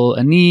fulfill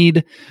a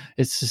need.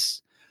 It's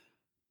just,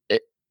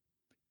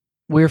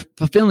 we're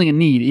fulfilling a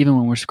need even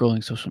when we're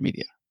scrolling social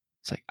media.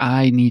 It's like,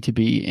 I need to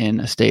be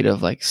in a state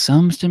of like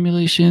some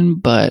stimulation,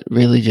 but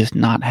really just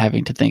not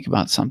having to think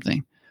about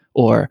something.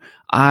 Or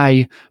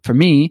for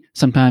me,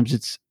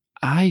 sometimes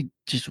I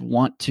just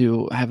want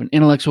to have an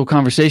intellectual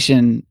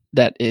conversation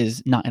that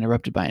is not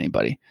interrupted by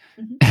anybody.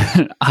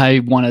 Mm-hmm. I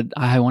want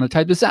to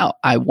type this out.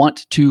 I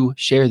want to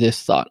share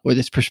this thought or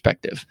this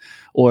perspective.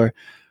 Or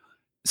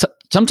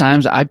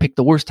sometimes I pick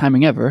the worst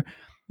timing ever.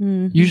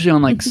 Mm-hmm. Usually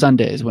on like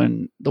Sundays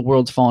when the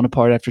world's falling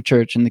apart after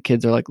church and the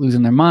kids are like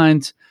losing their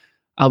minds.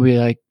 I'll be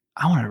like,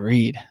 I want to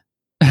read.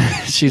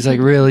 She's like,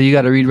 really? You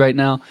got to read right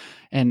now?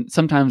 And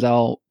sometimes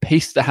I'll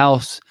pace the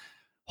house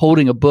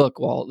holding a book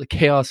while the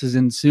chaos is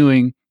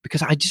ensuing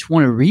because I just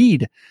want to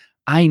read.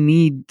 I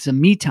need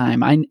some me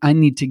time. I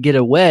need to get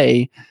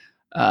away.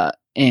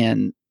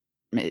 And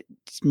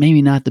it's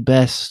maybe not the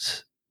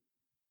best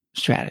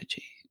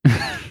strategy.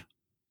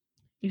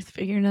 You're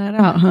figuring that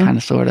out, huh? Kind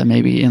of, sort of,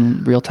 maybe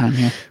in real time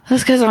here.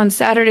 That's because on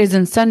Saturdays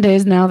and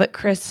Sundays, now that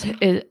Chris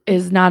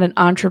is not an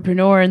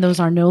entrepreneur and those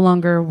are no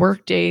longer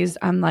work days,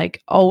 I'm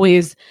like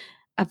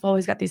I've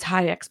always got these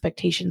high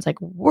expectations.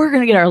 Like, we're going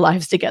to get our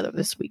lives together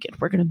this weekend.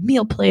 We're going to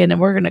meal plan and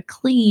we're going to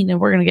clean and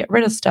we're going to get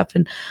rid of stuff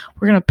and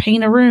we're going to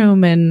paint a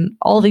room and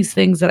all these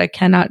things that I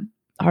cannot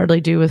hardly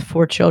do with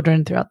 4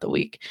 children throughout the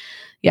week.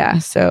 Yeah.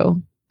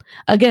 So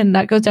again,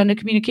 that goes down to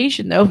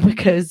communication though,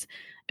 because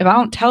if I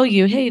don't tell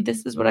you, hey,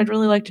 this is what I'd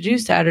really like to do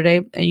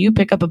Saturday, and you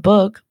pick up a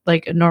book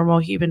like a normal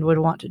human would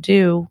want to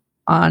do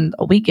on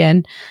a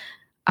weekend,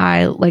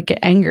 I get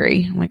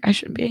angry. I'm like, I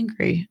shouldn't be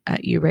angry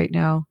at you right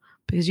now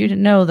because you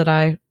didn't know that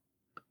I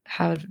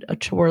had a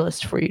chore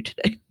list for you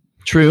today.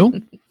 True.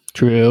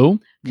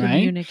 right?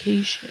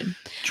 Communication.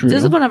 True.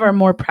 This is one of our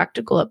more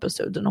practical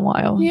episodes in a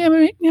while. Yeah,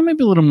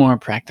 maybe a little more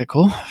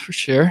practical for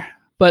sure.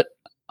 But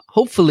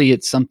hopefully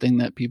it's something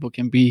that people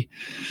can be.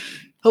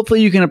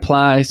 Hopefully you can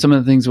apply some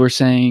of the things we're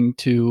saying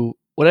to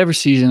whatever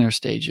season or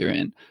stage you're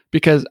in.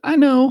 Because I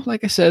know,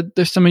 like I said,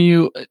 there's some of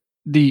you,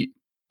 the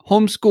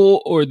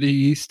homeschool or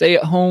the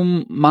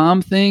stay-at-home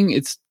mom thing,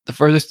 it's the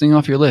furthest thing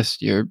off your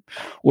list. You're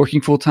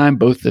working full-time.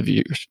 Both of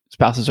your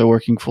spouses are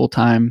working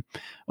full-time,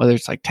 whether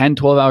it's like 10,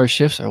 12-hour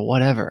shifts or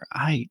whatever.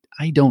 I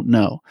don't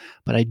know.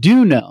 But I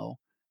do know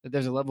that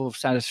there's a level of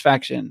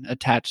satisfaction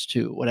attached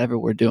to whatever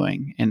we're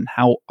doing and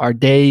how our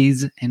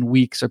days and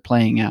weeks are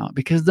playing out,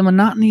 because the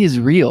monotony is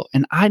real.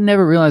 And I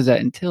never realized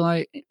that until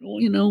I,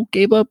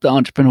 gave up the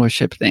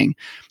entrepreneurship thing.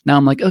 Now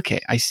I'm like,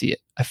 okay, I see it.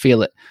 I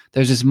feel it.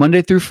 There's this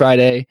Monday through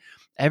Friday.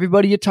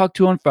 Everybody you talk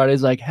to on Friday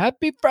is like,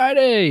 happy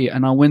Friday.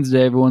 And on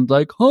Wednesday, everyone's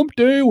like, hump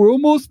day, we're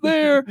almost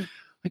there.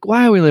 Like,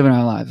 why are we living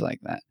our lives like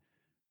that?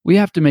 We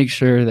have to make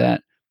sure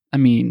that,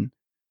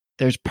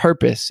 there's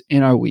purpose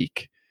in our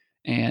week.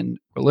 And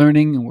we're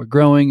learning and we're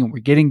growing and we're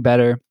getting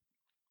better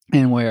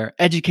and we're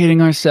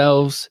educating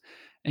ourselves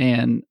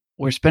and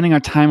we're spending our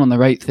time on the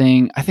right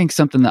thing. I think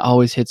something that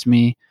always hits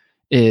me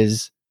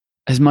is,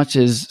 as much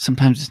as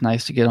sometimes it's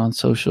nice to get on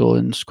social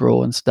and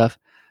scroll and stuff,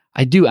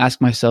 I do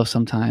ask myself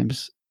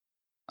sometimes,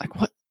 like,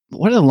 what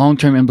are the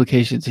long-term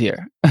implications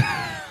here?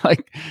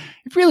 Like,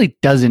 it really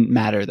doesn't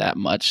matter that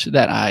much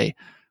that I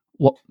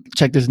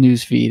check this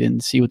news feed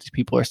and see what these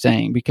people are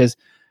saying, because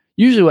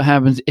usually what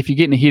happens if you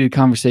get in a heated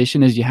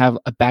conversation is you have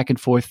a back and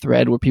forth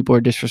thread where people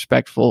are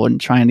disrespectful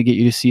and trying to get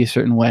you to see a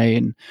certain way.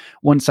 And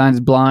one side is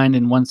blind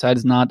and one side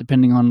is not,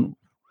 depending on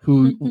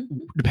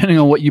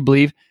what you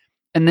believe.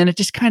 And then it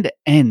just kind of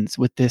ends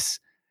with this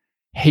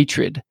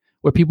hatred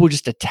where people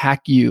just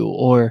attack you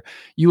or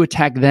you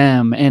attack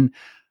them. And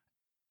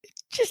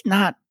it's just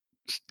not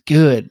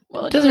good.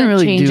 Well, it doesn't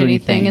really change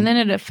anything. And then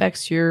it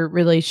affects your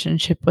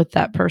relationship with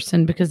that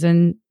person, because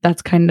then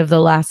that's kind of the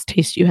last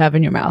taste you have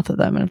in your mouth of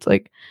them. And it's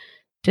like,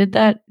 did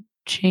that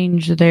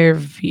change their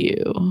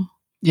view?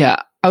 Yeah.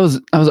 I was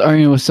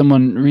arguing with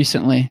someone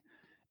recently,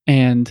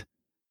 and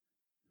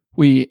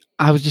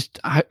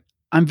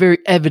I'm very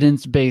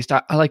evidence-based.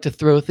 I like to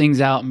throw things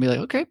out and be like,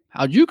 okay,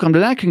 how'd you come to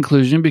that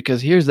conclusion?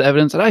 Because here's the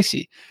evidence that I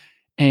see.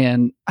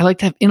 And I like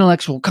to have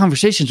intellectual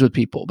conversations with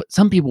people, but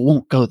some people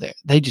won't go there.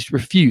 They just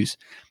refuse.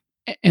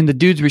 And the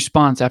dude's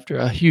response after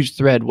a huge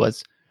thread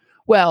was,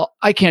 well,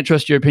 I can't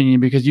trust your opinion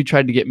because you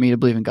tried to get me to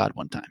believe in God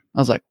one time. I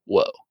was like,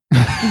 whoa.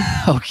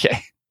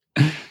 Okay,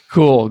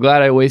 cool.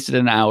 Glad I wasted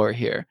an hour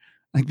here.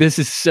 Like, this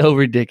is so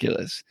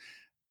ridiculous.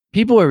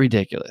 People are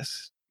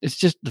ridiculous. It's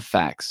just the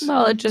facts.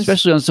 Well,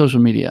 especially on social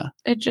media.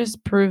 It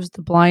just proves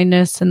the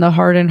blindness and the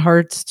hardened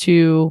hearts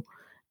to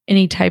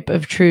any type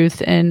of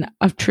truth. And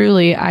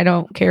truly, I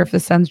don't care if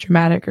this sounds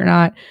dramatic or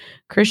not,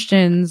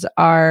 Christians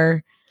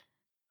are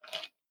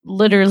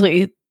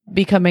literally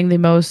becoming the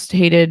most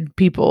hated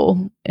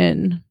people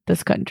in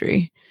this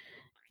country,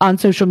 on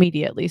social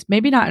media at least.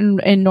 Maybe not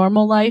in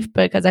normal life,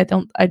 but because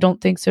I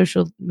don't think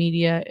social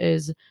media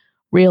is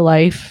real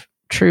life,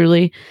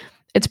 truly.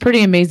 It's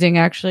pretty amazing,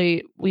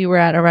 actually. We were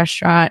at a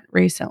restaurant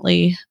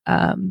recently.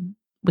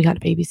 We got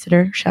a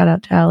babysitter. Shout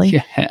out to Allie.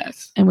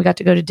 Yes. And we got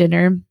to go to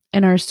dinner.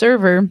 And our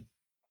server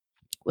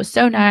was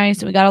so nice.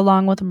 And we got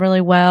along with him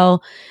really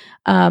well.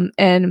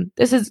 And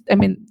this is,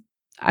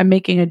 I'm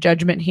making a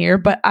judgment here,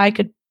 but I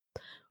could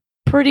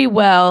pretty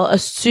well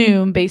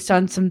assume, based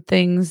on some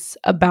things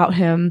about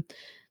him,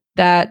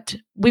 that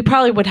we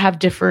probably would have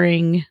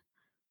differing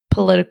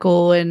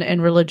political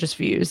and religious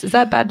views. Is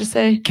that bad to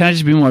say? Can I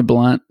just be more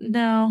blunt?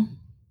 No.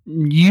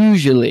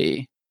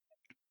 Usually,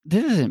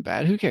 this isn't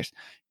bad. Who cares?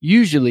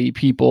 Usually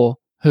people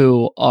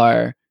who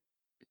are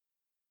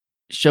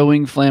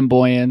showing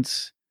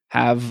flamboyance,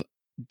 have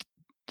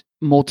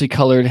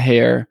multicolored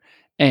hair,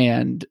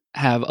 and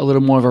have a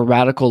little more of a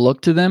radical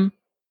look to them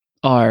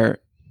are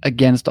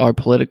against our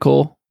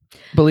political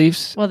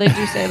beliefs. Well, they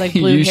do say like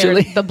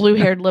the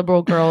blue-haired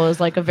liberal girl is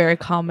like a very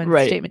common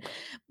statement.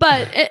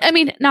 But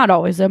not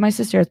always though. My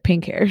sister has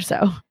pink hair,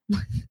 so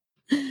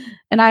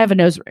and I have a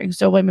nose ring.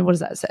 So what does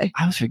that say?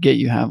 I always forget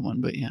you have one,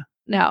 but yeah.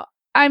 No.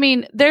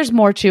 There's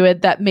more to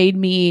it that made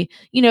me,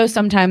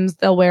 sometimes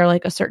they'll wear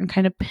like a certain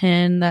kind of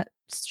pin that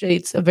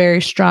states a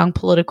very strong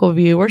political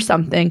view or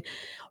something.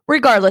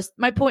 Regardless,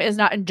 my point is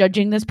not in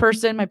judging this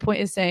person. My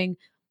point is saying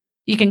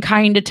you can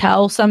kind of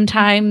tell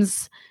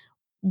sometimes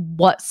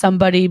what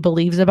somebody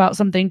believes about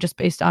something just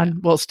based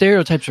on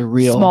stereotypes are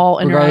real, small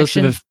interactions,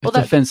 regardless of if it's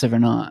offensive or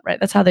not. Right.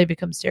 That's how they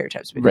become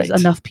stereotypes, because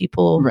enough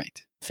people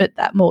fit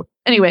that mold.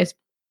 Anyways,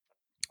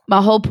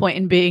 my whole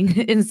point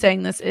in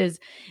saying this is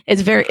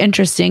it's very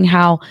interesting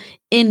how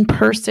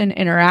in-person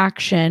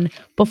interaction,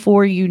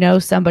 before you know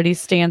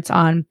somebody's stance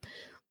on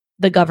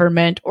the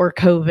government or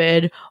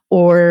COVID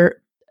or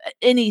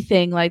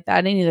anything like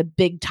that, any of the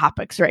big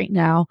topics right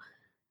now,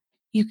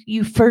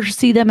 you first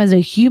see them as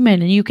a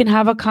human, and you can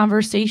have a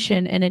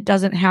conversation, and it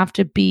doesn't have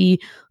to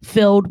be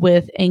filled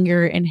with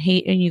anger and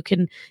hate, and you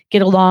can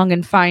get along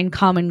and find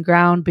common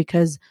ground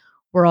because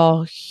we're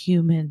all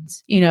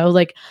humans.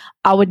 Like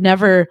I would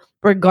never,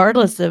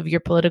 regardless of your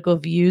political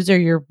views or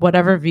your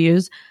whatever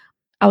views,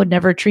 I would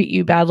never treat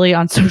you badly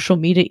on social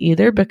media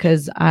either,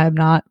 because I'm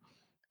not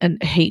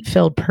a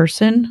hate-filled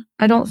person,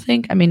 I don't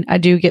think. I mean, I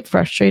do get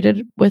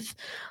frustrated with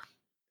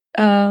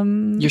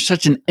You're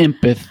such an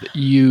empath.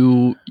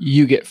 You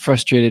get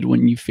frustrated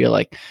when you feel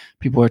like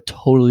people are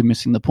totally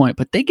missing the point,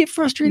 but they get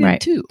frustrated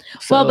Right. too.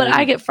 Well, but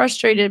I get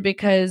frustrated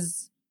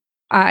because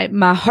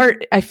my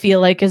heart, I feel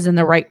like, is in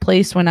the right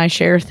place when I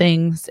share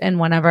things, and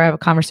whenever I have a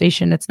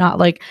conversation. It's not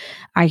like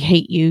I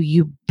hate you,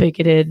 you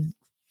bigoted,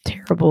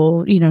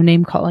 terrible,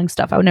 name calling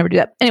stuff. I would never do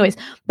that. Anyways,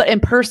 but in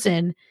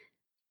person,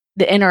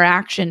 the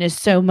interaction is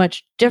so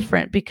much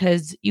different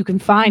because you can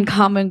find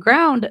common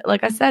ground,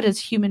 like I said, as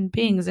human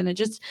beings. And it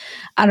just,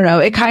 I don't know,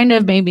 it kind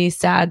of made me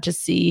sad to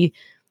see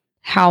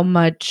how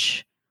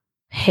much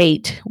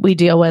hate we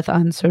deal with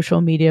on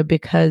social media,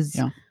 because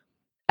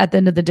at the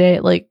end of the day,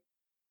 like,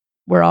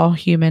 we're all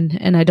human.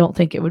 And I don't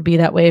think it would be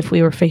that way if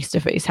we were face to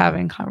face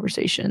having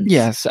conversations.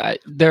 Yes.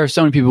 There are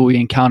so many people we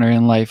encounter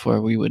in life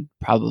where we would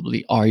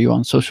probably argue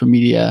on social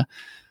media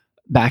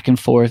back and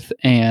forth.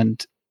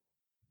 And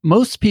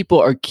most people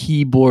are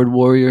keyboard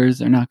warriors.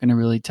 They're not going to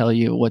really tell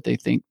you what they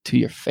think to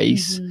your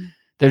face. Mm-hmm.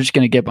 They're just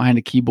going to get behind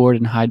a keyboard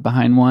and hide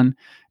behind one.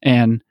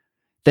 And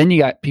then you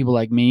got people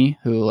like me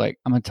who, like,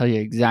 I'm going to tell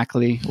you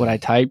exactly what I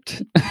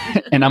typed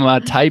and I'm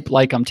going to type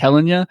like I'm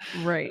telling you.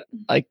 Right.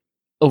 Like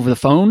over the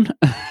phone.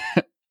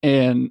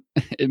 And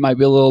it might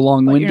be a little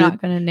long-winded. You're not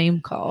going to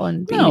name call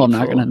and be No, I'm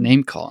not going to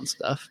name call and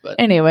stuff. But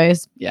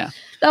anyways, yeah,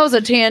 that was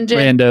a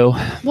tangent. Rando.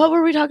 What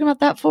were we talking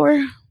about that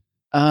for?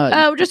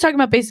 We're just talking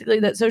about basically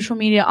that social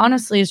media,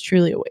 honestly, is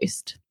truly a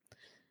waste.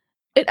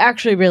 It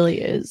actually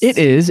really is. It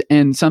is.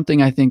 And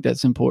something I think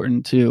that's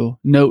important to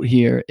note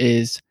here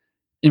is,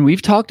 and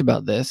we've talked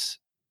about this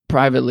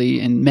privately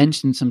and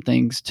mentioned some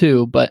things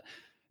too, but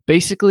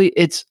basically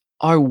it's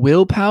our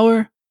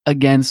willpower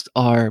against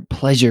our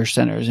pleasure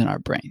centers in our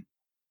brain.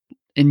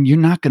 And you're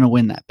not going to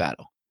win that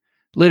battle.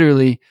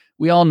 Literally,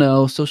 we all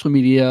know social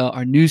media,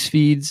 our news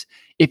feeds.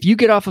 If you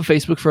get off of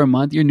Facebook for a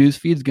month, your news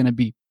feed is going to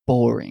be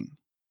boring.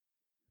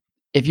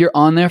 If you're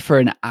on there for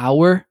an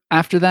hour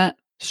after that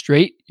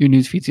straight, your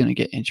news feed's going to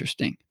get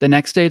interesting. The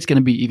next day, it's going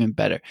to be even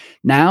better.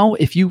 Now,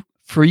 if you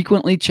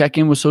frequently check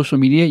in with social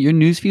media, your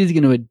news feed is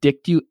going to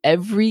addict you.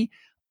 Every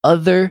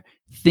other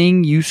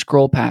thing you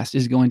scroll past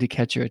is going to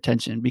catch your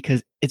attention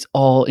because it's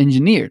all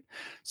engineered.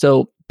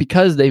 So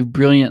because they've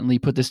brilliantly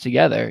put this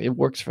together, it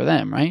works for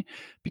them, right?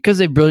 Because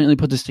they've brilliantly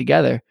put this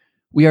together,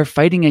 we are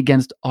fighting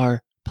against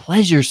our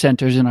pleasure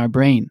centers in our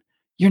brain.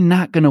 You're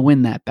not going to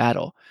win that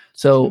battle.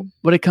 So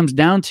what it comes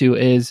down to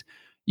is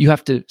you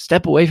have to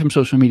step away from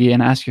social media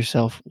and ask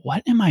yourself,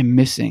 what am I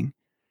missing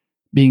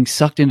being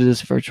sucked into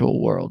this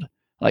virtual world?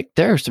 Like,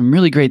 there are some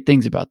really great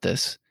things about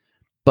this,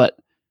 but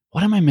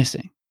what am I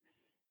missing?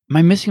 Am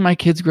I missing my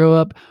kids grow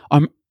up?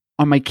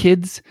 Are my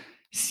kids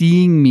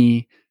seeing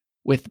me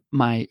with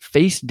my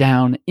face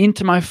down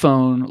into my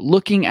phone,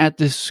 looking at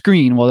this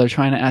screen while they're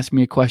trying to ask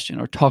me a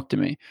question or talk to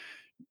me?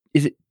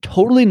 Is it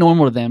totally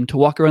normal to them to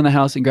walk around the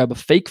house and grab a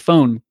fake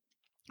phone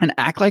and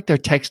act like they're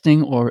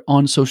texting or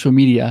on social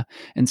media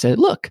and say,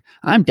 look,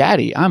 I'm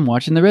daddy, I'm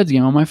watching the Reds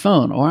game on my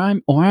phone, or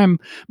I'm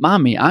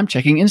mommy, I'm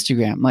checking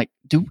Instagram. Like,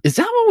 is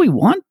that what we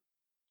want?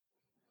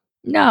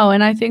 No.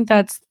 And I think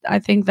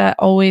that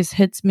always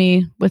hits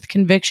me with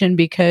conviction,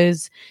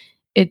 because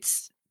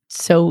it's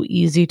so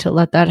easy to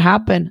let that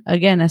happen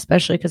again,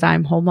 especially because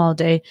I'm home all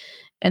day,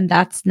 and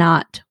that's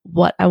not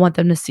what I want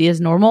them to see as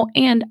normal.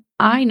 And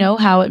I know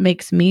how it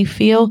makes me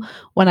feel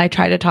when I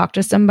try to talk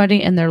to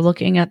somebody and they're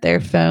looking at their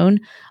phone.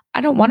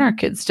 I don't want our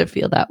kids to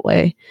feel that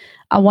way.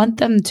 I want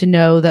them to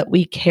know that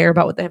we care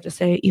about what they have to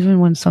say, even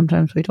when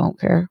sometimes we don't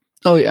care.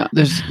 Oh yeah,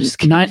 there's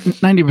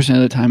 90%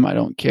 of the time I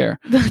don't care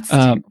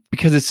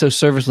because it's so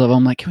surface level.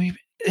 I'm like,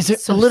 is there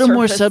a little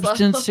more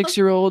substance,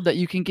 6-year-old, that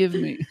you can give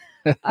me?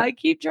 I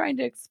keep trying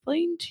to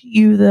explain to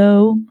you,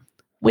 though,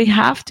 we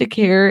have to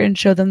care and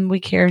show them we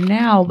care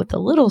now with the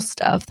little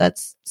stuff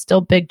that's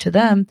still big to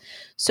them,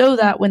 so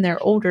that when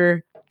they're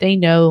older, they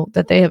know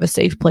that they have a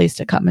safe place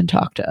to come and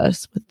talk to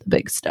us with the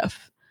big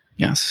stuff.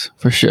 Yes,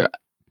 for sure.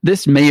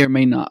 This may or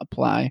may not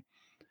apply,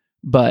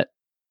 but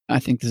I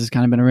think this has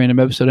kind of been a random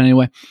episode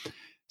anyway.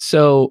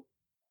 So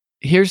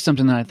here's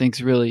something that I think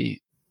is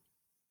really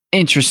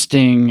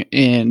interesting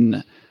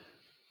in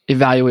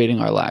evaluating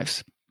our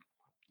lives.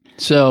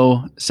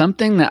 So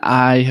something that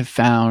I have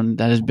found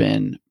that has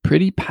been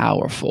pretty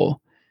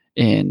powerful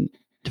in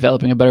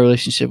developing a better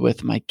relationship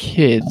with my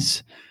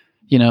kids,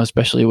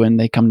 especially when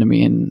they come to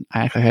me and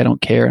I act like I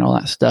don't care and all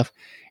that stuff,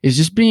 is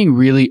just being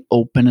really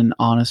open and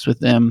honest with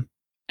them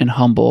and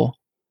humble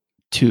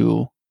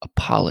to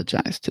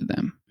apologize to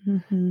them.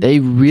 Mm-hmm. They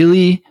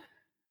really,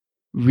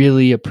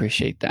 really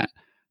appreciate that.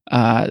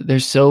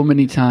 There's so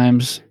many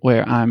times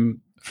where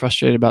I'm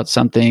frustrated about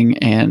something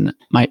and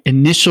my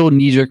initial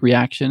knee-jerk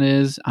reaction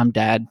is, I'm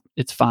dad,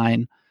 it's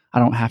fine, I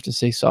don't have to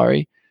say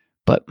sorry.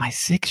 But my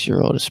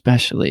 6-year-old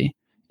especially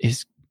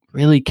is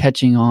really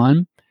catching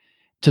on,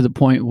 to the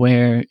point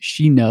where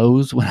she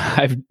knows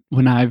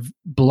when I've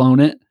blown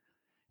it,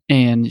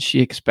 and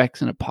she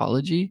expects an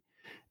apology.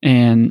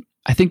 And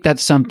I think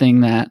that's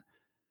something that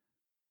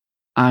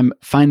I'm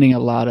finding a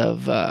lot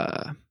of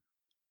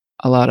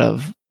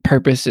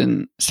purpose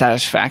and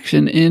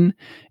satisfaction in,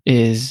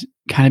 is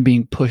kind of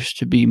being pushed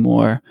to be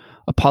more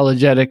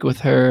apologetic with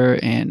her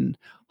and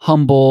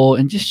humble,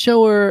 and just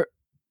show her,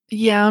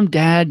 yeah, I'm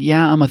dad,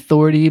 yeah, I'm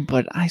authority,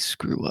 but I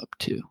screw up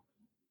too.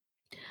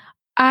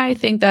 I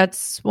think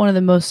that's one of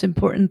the most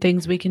important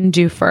things we can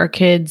do for our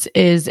kids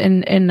is,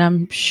 and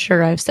I'm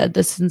sure I've said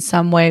this in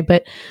some way,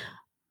 but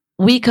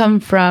we come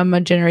from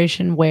a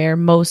generation where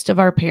most of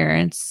our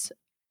parents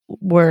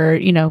were,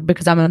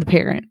 because I'm the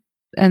parent,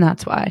 and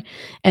that's why,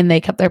 and they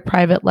kept their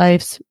private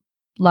lives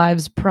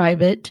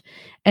private.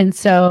 And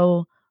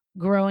so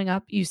growing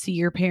up, you see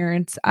your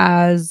parents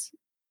as,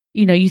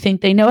 you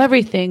think they know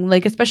everything.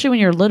 Like, especially when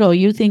you're little,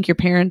 you think your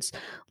parents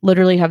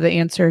literally have the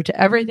answer to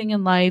everything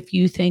in life.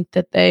 You think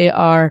that they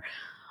are,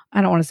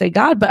 I don't want to say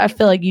God, but I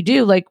feel like you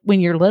do. Like when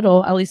you're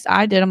little, at least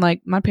I did. I'm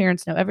like, my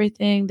parents know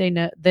everything.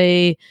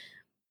 They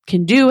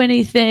can do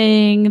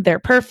anything. They're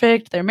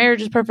perfect. Their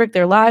marriage is perfect.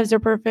 Their lives are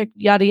perfect,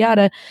 yada,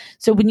 yada.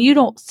 So when you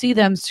don't see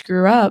them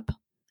screw up,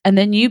 and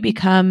then you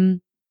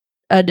become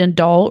an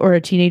adult or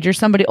a teenager,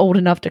 somebody old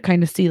enough to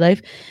kind of see life,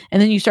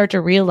 and then you start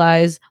to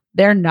realize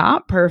they're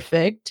not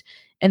perfect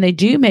and they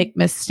do make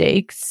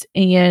mistakes,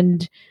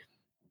 and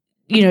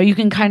you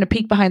can kind of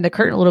peek behind the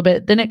curtain a little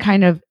bit, then it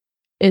kind of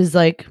is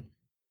like,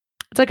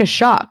 it's like a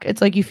shock. It's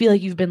like you feel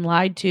like you've been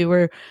lied to,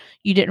 or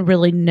you didn't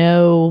really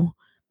know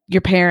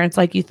your parents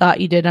like you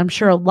thought you did. I'm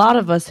sure a lot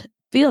of us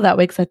feel that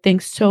way, because I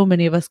think so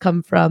many of us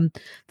come from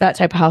that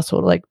type of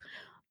household, like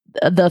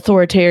the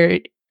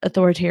authoritarian,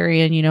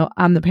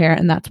 I'm the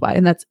parent and that's why,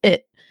 and that's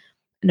it.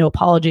 No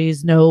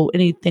apologies, no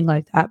anything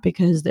like that,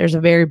 because there's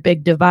a very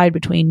big divide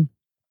between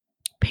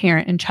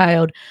parent and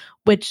child,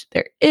 which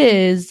there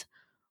is,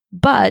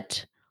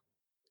 but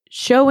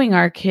showing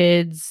our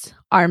kids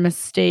our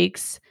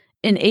mistakes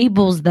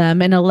enables them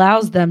and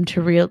allows them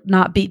to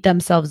not beat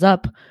themselves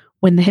up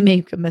when they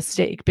make a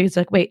mistake, because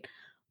like, wait,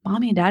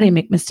 mommy and daddy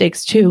make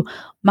mistakes too.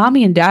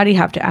 Mommy and daddy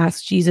have to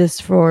ask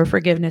Jesus for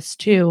forgiveness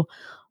too.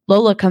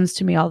 Lola comes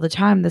to me all the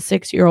time, the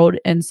 6-year-old,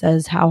 and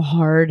says how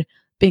hard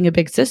being a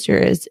big sister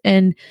is.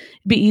 And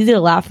it'd be easy to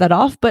laugh that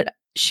off, but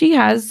she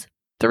has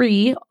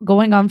 3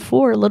 going on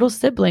 4 little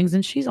siblings,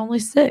 and she's only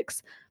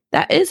 6.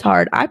 That is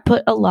hard. I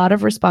put a lot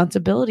of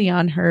responsibility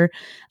on her.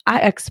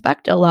 I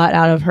expect a lot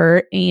out of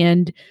her.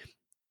 And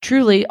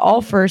truly,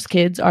 all first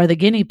kids are the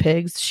guinea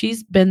pigs.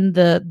 She's been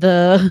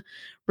the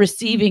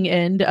receiving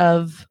end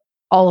of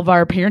all of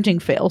our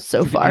parenting fails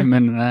so far.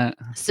 Amen to that.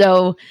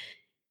 So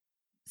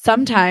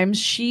sometimes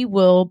she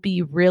will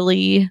be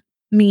really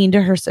mean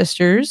to her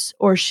sisters,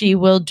 or she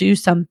will do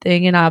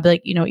something and I'll be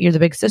like, you're the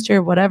big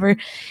sister, whatever.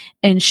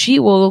 And she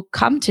will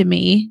come to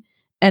me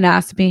and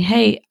ask me,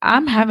 hey,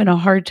 I'm having a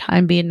hard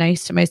time being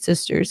nice to my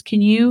sisters.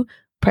 Can you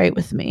pray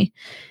with me?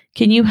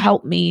 Can you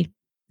help me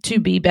to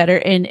be better?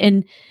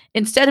 And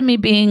instead of me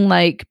being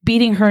like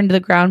beating her into the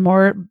ground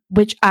more,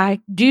 which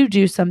I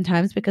do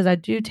sometimes, because I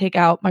do take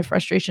out my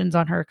frustrations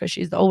on her because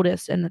she's the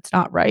oldest and it's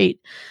not right.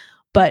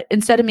 But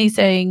instead of me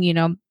saying,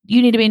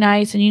 you need to be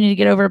nice and you need to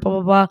get over it, blah,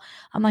 blah, blah,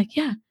 I'm like,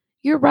 yeah,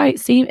 you're right.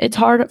 See, it's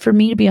hard for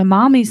me to be a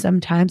mommy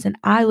sometimes. And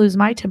I lose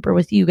my temper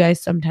with you guys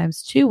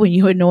sometimes too when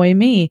you annoy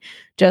me,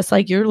 just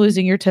like you're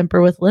losing your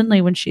temper with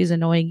Lindley when she's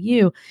annoying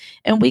you.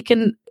 And we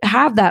can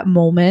have that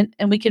moment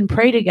and we can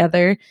pray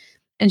together.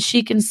 And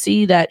she can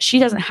see that she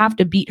doesn't have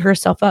to beat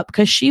herself up,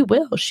 because she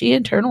will. She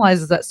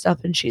internalizes that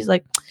stuff. And she's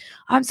like,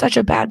 I'm such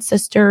a bad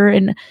sister.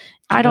 And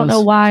I don't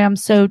know why I'm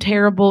so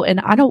terrible. And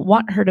I don't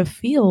want her to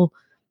feel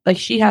like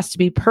she has to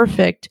be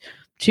perfect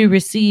to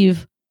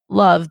receive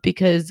love,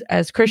 because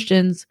as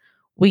Christians,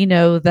 we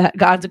know that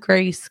God's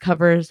grace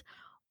covers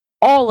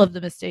all of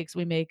the mistakes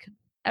we make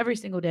every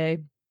single day.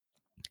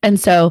 And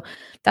so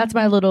that's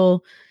my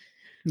little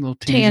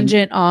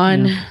tangent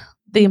on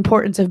the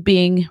importance of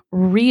being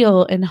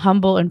real and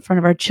humble in front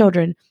of our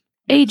children,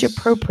 age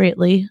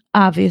appropriately,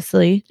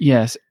 obviously.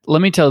 Yes.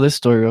 Let me tell this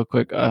story real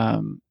quick.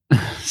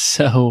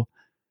 So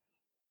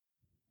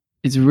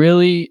it's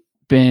really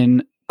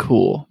been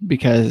cool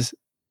because,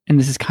 and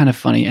this is kind of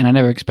funny, and I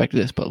never expected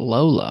this, but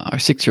Lola, our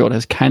 6-year-old,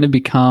 has kind of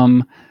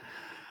become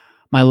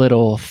my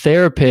little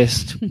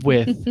therapist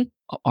with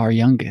our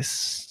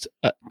youngest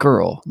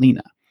girl,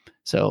 Lena.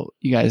 So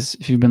you guys,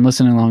 if you've been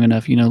listening long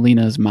enough,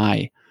 Lena is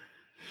my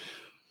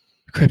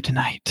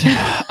kryptonite.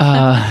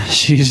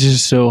 She's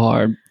just so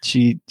hard.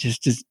 She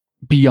just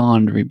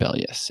beyond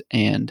rebellious.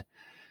 And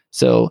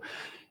so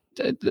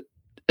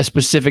a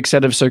specific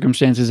set of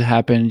circumstances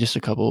happened just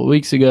a couple of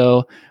weeks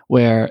ago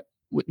where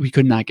we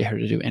could not get her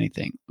to do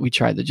anything. We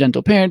tried the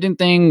gentle parenting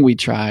thing. We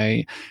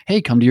try,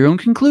 hey, come to your own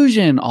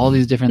conclusion, all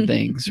these different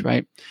things,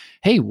 right?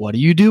 Hey, what do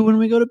you do when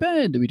we go to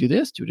bed? Do we do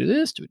this? Do we do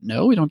this?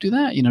 No, we don't do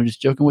that.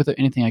 Just joking with her,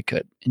 anything I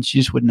could. And she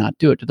just would not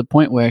do it, to the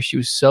point where she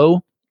was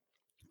so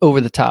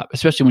over the top,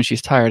 especially when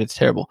she's tired. It's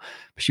terrible.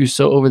 But she was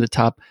so over the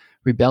top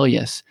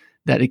rebellious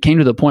that it came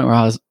to the point where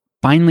I was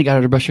finally got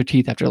her to brush her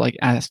teeth after like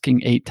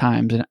asking 8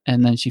 times.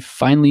 And then she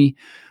finally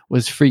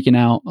was freaking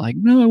out, like,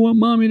 no, I want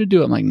mommy to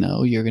do it. I'm like,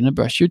 no, you're going to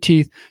brush your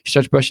teeth. She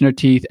starts brushing her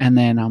teeth. And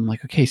then I'm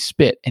like, okay,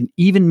 spit. And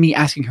even me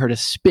asking her to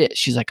spit,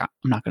 she's like, I'm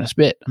not going to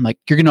spit. I'm like,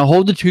 you're going to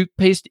hold the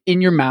toothpaste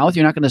in your mouth.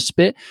 You're not going to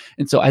spit.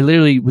 And so I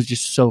literally was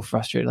just so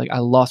frustrated. Like I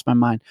lost my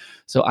mind.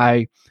 So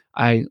I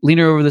lean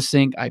her over the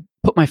sink. I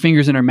put my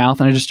fingers in her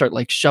mouth and I just start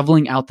like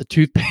shoveling out the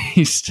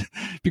toothpaste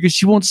because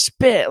she won't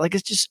spit. Like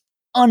it's just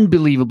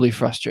unbelievably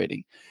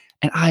frustrating.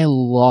 And I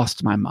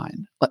lost my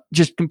mind,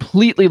 just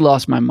completely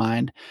lost my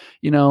mind,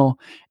 and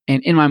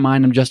in my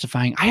mind, I'm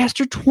justifying, I asked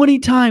her 20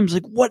 times,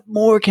 like, what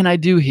more can I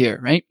do here?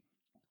 Right.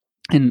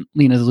 And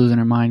Lena's losing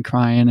her mind,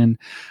 crying. And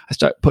I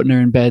start putting her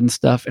in bed and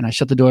stuff. And I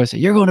shut the door. I say,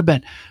 you're going to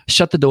bed. I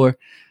shut the door.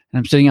 And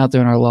I'm sitting out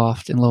there in our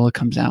loft and Lola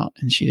comes out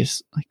and she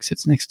just like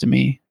sits next to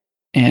me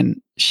and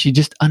she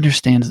just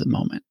understands the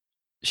moment.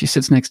 She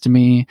sits next to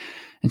me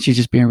and she's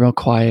just being real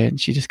quiet.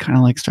 And she just kind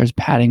of like starts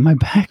patting my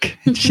back.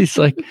 And she's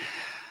like,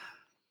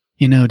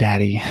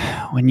 Daddy,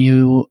 when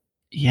you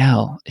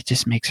yell, it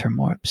just makes her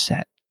more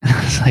upset.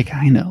 I was like,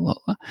 I know,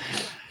 Lola.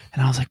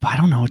 And I was like, but I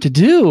don't know what to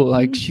do.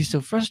 Like, she's so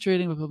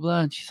frustrating, blah, blah, blah.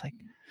 And she's like,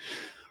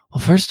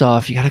 well, first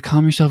off, you got to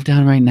calm yourself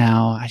down right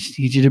now. I just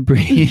need you to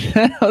breathe.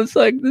 I was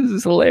like, this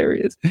is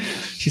hilarious.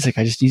 She's like,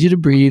 I just need you to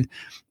breathe.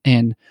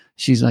 And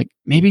she's like,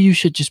 maybe you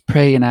should just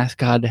pray and ask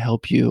God to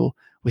help you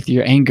with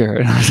your anger.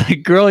 And I was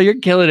like, girl, you're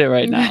killing it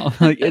right now.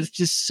 Like, it's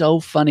just so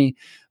funny.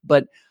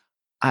 But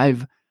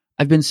I've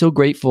been so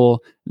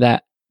grateful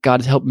that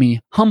God has helped me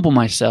humble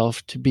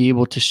myself to be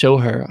able to show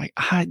her, like,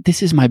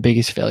 this is my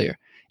biggest failure,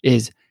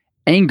 is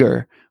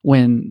anger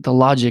when the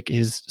logic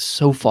is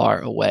so far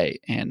away.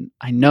 And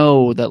I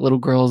know that little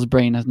girl's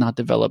brain has not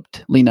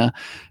developed, Lena,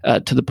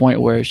 to the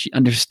point where she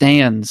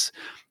understands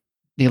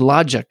the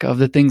logic of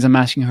the things I'm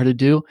asking her to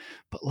do.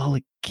 But Lola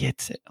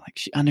gets it. Like,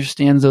 she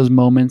understands those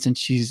moments and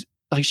she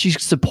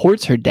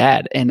supports her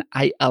dad. And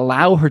I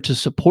allow her to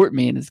support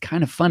me. And it's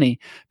kind of funny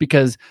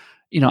because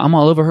I'm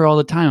all over her all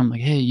the time. I'm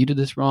like, hey, you did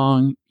this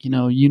wrong.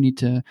 You need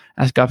to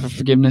ask God for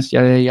forgiveness,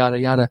 yada, yada,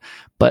 yada.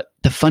 But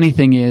the funny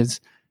thing is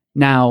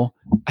now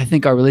I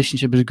think our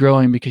relationship is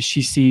growing because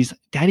she sees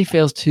Daddy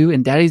fails too.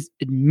 And Daddy's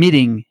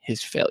admitting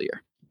his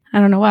failure. I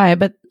don't know why,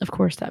 but of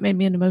course that made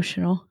me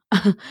emotional.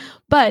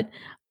 But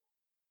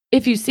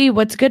if you see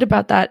what's good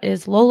about that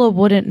is Lola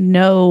wouldn't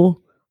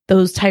know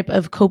those type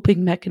of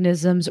coping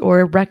mechanisms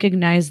or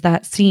recognize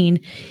that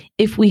scene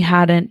if we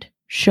hadn't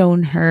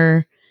shown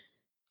her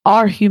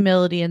our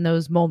humility in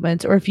those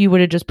moments, or if you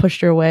would have just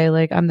pushed her away,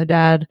 like, I'm the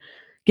dad,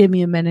 give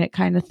me a minute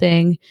kind of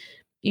thing.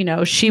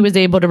 She was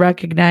able to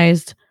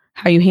recognize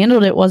how you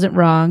handled it wasn't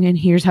wrong, and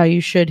here's how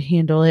you should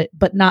handle it,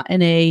 but not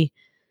in a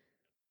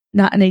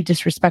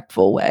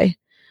disrespectful way.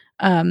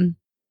 And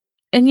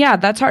yeah,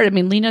 that's hard. I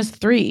mean, Lena's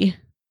 3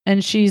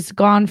 and she's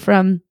gone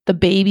from the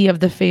baby of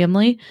the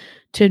family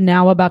to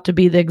now about to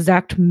be the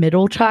exact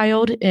middle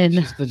child in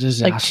she's the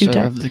disaster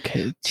of the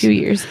kids. 2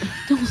 years.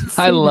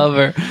 I love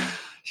her.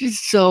 She's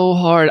so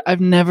hard. I've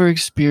never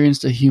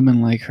experienced a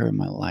human like her in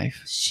my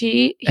life.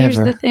 Here's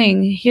the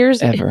thing.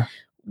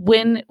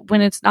 When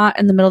it's not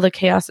in the middle of the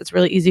chaos, it's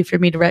really easy for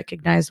me to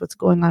recognize what's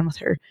going on with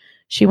her.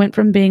 She went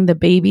from being the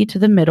baby to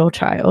the middle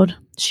child.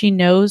 She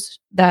knows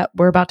that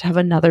we're about to have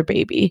another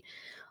baby.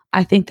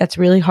 I think that's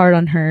really hard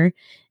on her.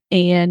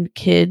 And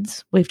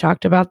kids, we've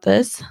talked about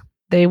this.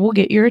 They will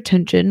get your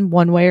attention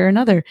one way or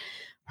another.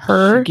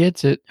 She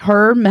gets it.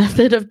 Her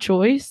method of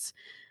choice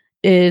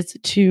is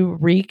to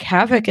wreak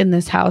havoc in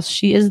this house.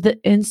 She is the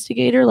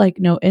instigator, like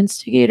no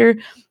instigator.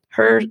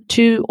 Her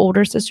 2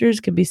 older sisters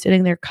could be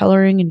sitting there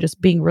coloring and just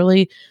being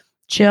really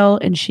chill,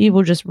 and she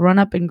will just run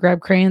up and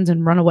grab crayons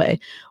and run away,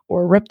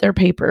 or rip their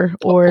paper,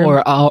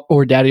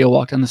 or Daddy will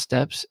walk down the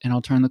steps and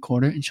I'll turn the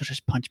corner and she'll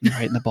just punch me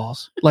right in the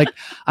balls. Like,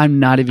 I'm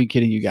not even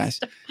kidding you guys.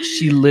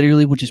 She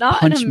literally would just not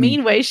punch me in a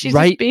mean way. She's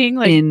right just being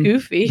like in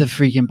goofy, the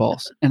freaking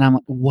balls. And I'm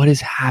like, what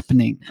is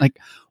happening? Like,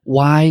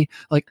 why?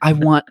 Like, I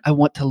want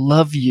to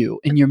love you,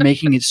 and you're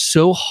making it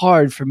so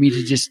hard for me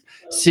to just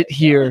sit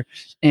here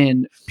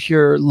in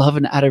pure love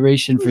and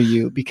adoration for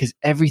you, because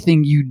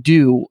everything you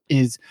do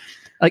is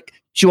like.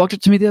 She walked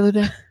up to me the other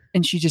day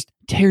and she just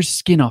tears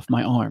skin off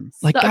my arm.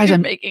 Like, stop, guys,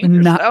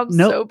 I'm not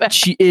so bad.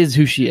 She is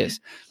who she is.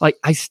 Like,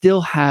 I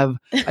still have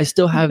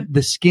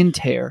the skin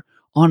tear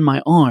on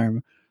my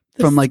arm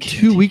from like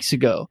 2 weeks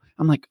ago.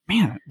 I'm like,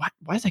 man,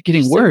 why is that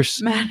getting worse?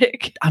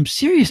 Dramatic. I'm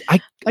serious. I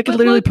could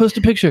literally post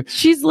a picture.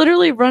 She's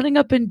literally running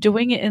up and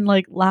doing it and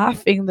like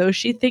laughing, though.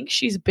 She thinks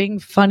she's being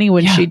funny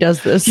when she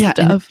does this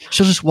stuff.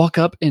 She'll just walk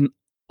up, and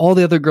all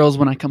the other girls,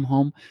 when I come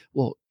home,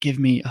 will give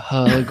me a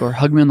hug or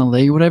hug me on the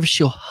leg or whatever.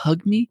 She'll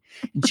hug me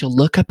and she'll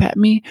look up at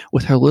me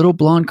with her little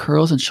blonde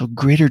curls and she'll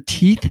grit her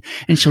teeth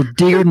and she'll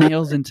dig her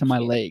nails into my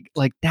leg.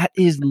 Like, that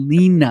is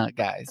Lena,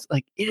 guys.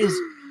 Like, it is.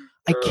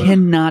 I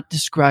cannot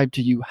describe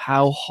to you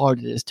how hard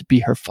it is to be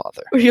her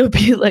father. Or we'll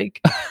be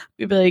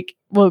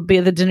we'll be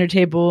at the dinner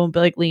table and be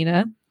like,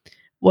 Lena,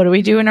 what do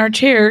we do in our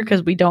chair?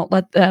 Because we don't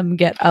let them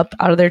get up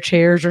out of their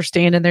chairs or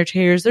stand in their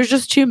chairs. There's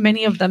just too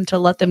many of them to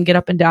let them get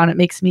up and down. It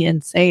makes me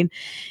insane.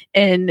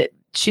 And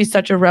she's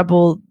such a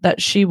rebel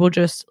that she will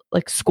just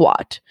like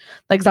squat.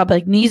 Like I'll be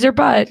like knees or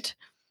butt.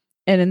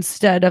 And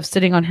instead of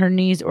sitting on her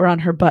knees or on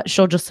her butt,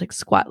 she'll just like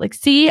squat. Like,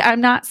 see,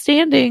 I'm not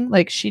standing.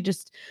 Like she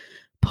just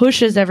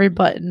pushes every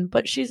button.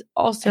 But she's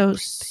also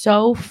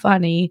so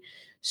funny,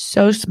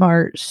 so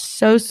smart,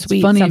 so sweet.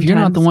 It's funny sometimes. if you're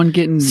not the one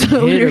getting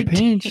So hit or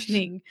pinched.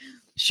 entertaining.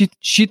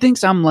 She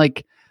thinks I'm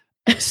like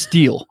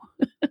steel.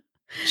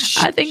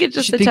 I think it's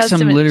just she a thinks I'm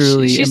testament.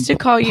 literally She used to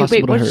call you. impossible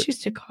Wait, to what did hurt. she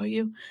used to call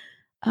you?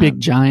 Big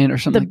giant or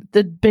something.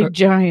 The big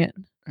giant.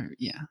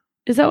 Yeah.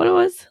 Is that what it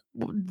was?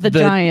 The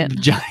giant.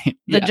 The giant.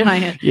 The Yeah.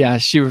 giant. Yeah,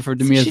 she referred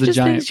to me as she the just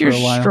giant thinks for you're a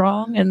while.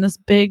 strong and this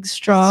big,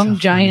 strong So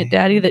giant funny.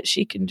 daddy that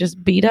she can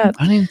just beat up.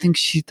 I don't even think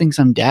she thinks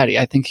I'm daddy.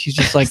 I think she's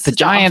just like, the Stop.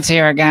 giant's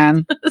here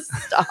again.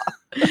 Stop.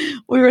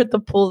 We were at the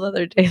pool the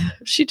other day.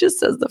 She just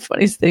says the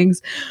funniest things.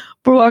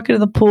 We're walking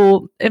in the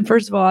pool, and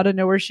first of all, out of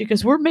nowhere, she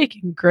goes, "We're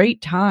making great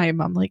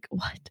time." I'm like,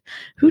 "What?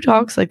 Who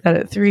talks like that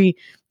at 3?"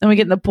 Then we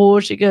get in the pool.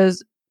 She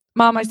goes,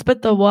 "Mom, I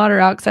spit the water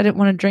out because I didn't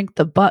want to drink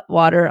the butt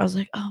water." I was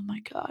like, "Oh my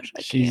gosh,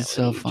 I She's can't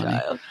so with you, funny.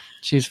 child."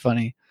 She's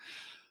funny.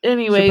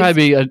 Anyways, She'll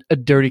probably be a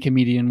dirty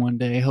comedian one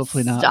day.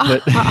 Hopefully not.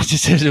 But Stop. it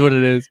just is what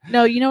it is.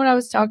 no, you know what I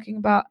was talking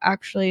about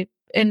actually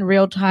in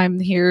real time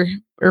here,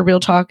 or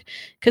real talk,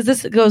 because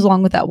this goes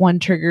along with that one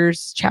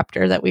triggers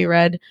chapter that we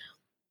read.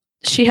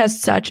 She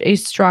has such a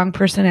strong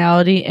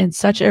personality and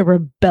such a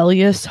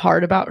rebellious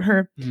heart about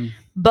her. Mm.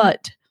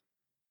 But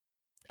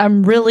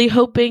I'm really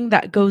hoping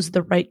that goes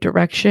the right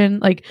direction.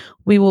 Like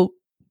we will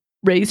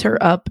raise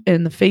her up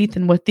in the faith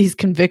and with these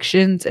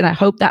convictions. And I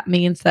hope that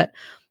means that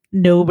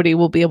nobody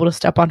will be able to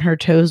step on her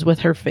toes with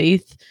her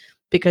faith,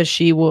 because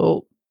she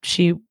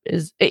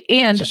is,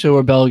 and So she'll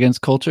rebel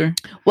against culture.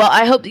 well,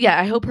 I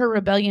hope her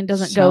rebellion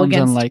doesn't go Sounds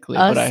against unlikely,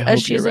 us but I hope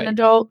as she's you're an right.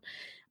 adult.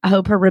 I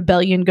hope her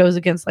rebellion goes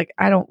against, like,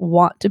 I don't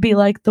want to be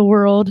like the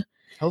world.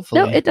 Hopefully.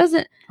 No, it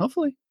doesn't.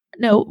 Hopefully.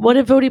 No, what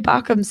did Vodi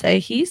Bakum say?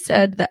 He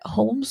said that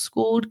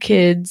homeschooled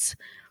kids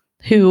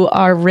who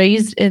are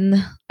raised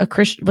in a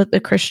Christian with a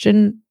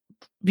Christian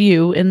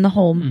view in the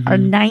home are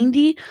Mhm.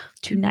 90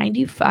 to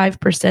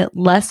 95%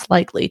 less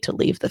likely to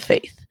leave the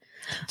faith.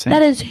 Same.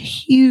 That is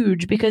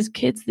huge, because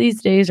kids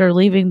these days are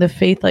leaving the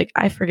faith. Like,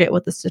 I forget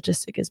what the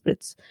statistic is, but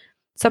it's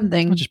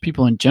something. Not just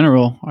people in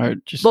general are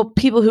just Well,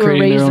 people who are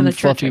creating raised their in own the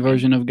church. fluffy I mean.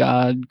 version of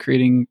God,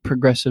 creating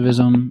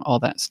progressivism, all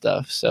that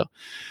stuff. So,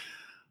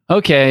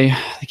 okay,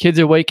 the kids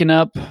are waking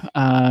up,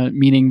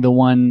 meaning the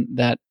one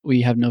that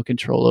we have no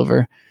control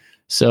over.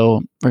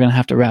 So we're gonna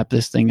have to wrap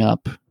this thing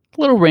up.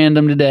 A little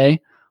random today.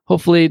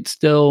 Hopefully, it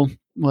still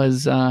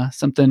was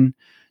something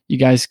you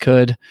guys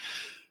could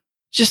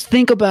just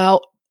think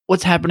about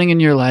what's happening in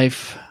your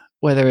life,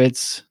 whether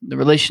it's the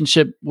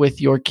relationship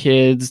with your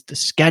kids, the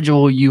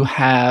schedule you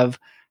have.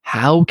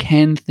 How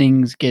can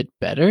things get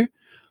better?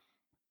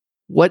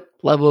 What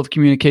level of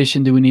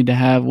communication do we need to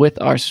have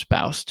with our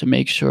spouse to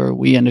make sure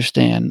we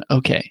understand,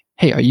 okay,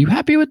 hey, are you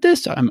happy with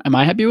this? Am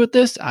I happy with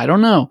this? I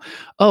don't know.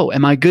 Oh,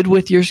 am I good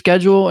with your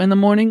schedule in the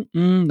morning?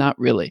 Not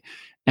really.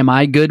 Am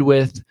I good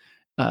with,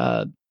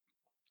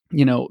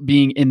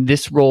 being in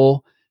this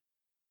role?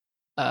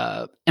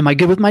 Am I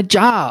good with my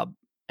job?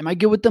 Am I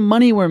good with the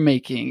money we're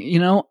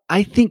making?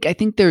 I think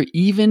there are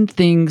even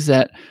things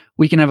that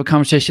we can have a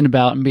conversation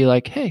about and be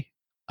like, hey,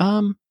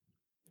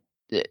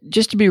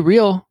 just to be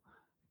real,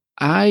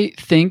 I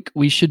think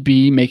we should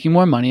be making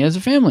more money as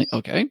a family.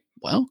 Okay,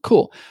 well,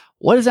 cool.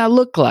 What does that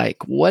look like?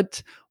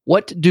 What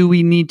do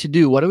we need to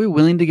do? What are we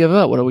willing to give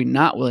up? What are we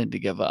not willing to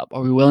give up?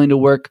 Are we willing to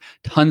work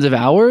tons of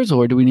hours,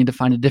 or do we need to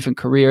find a different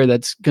career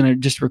that's going to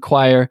just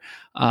require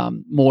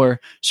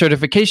more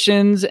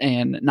certifications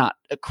and not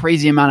a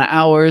crazy amount of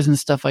hours and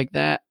stuff like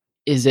that?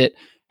 Is it,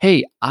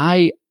 hey,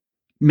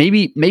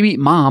 maybe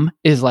mom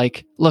is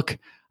like, look,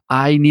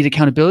 I need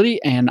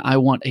accountability and I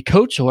want a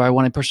coach, or I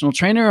want a personal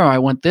trainer, or I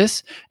want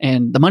this,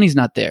 and the money's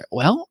not there.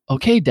 Well,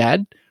 okay,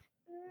 Dad,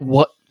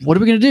 what are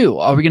we going to do?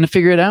 Are we going to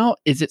figure it out?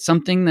 Is it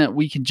something that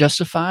we can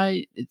justify?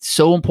 It's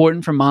so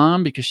important for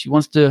mom because she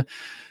wants to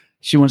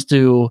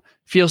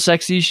feel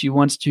sexy. She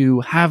wants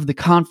to have the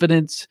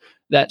confidence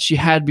that she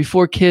had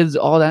before kids,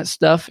 all that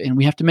stuff. And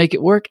we have to make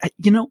it work.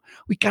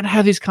 We got to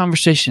have these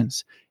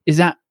conversations. Is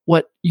that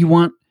what you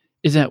want?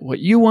 Is that what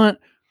you want?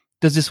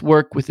 Does this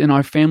work within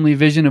our family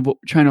vision of what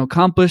we're trying to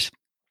accomplish?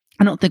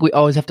 I don't think we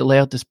always have to lay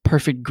out this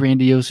perfect,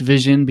 grandiose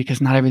vision, because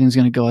not everything's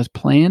going to go as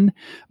planned.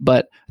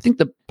 But I think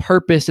the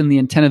purpose and the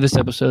intent of this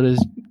episode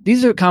is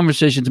these are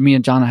conversations me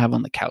and Jonna have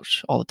on the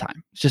couch all the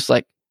time. It's just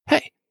like,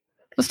 hey,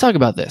 let's talk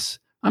about this.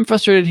 I'm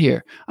frustrated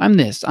here. I'm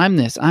this, I'm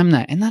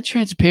that. And that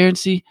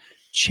transparency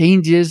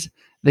changes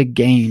the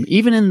game.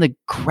 Even in the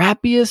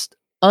crappiest,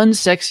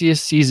 unsexiest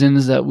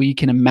seasons that we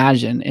can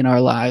imagine in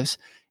our lives,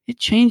 it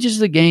changes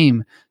the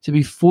game to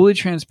be fully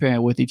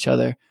transparent with each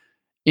other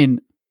in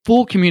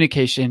full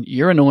communication.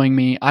 You're annoying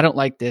me. I don't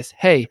like this.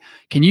 Hey,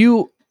 can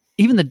you,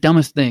 even the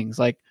dumbest things,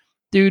 like,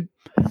 dude,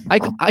 I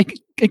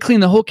clean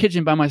the whole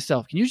kitchen by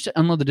myself. Can you just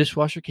unload the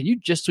dishwasher? Can you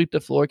just sweep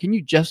the floor? Can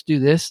you just do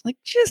this? Like,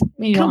 just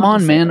You come don't have to on,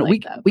 say it man.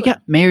 like that, We but-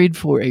 got married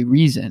for a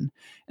reason,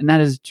 and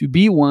that is to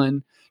be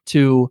one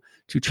to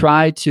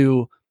try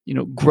to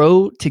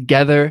grow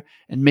together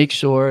and make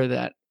sure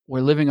that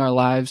we're living our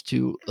lives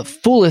to the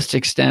fullest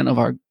extent of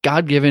our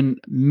God-given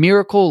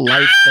miracle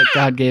life that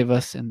God gave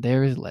us. And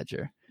there is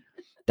Ledger.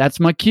 That's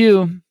my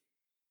cue.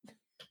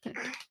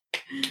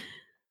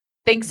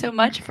 Thanks so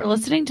much for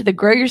listening to the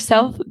Grow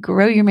Yourself,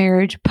 Grow Your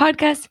Marriage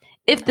podcast.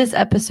 If this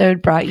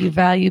episode brought you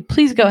value,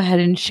 please go ahead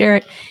and share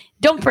it.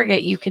 Don't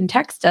forget you can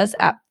text us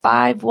at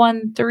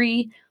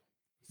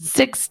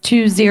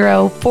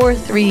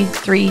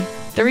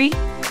 513-620-4333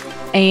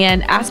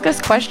 and ask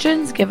us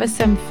questions, give us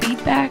some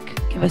feedback,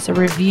 give us a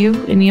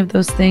review, any of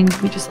those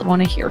things. We just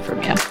want to hear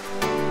from you.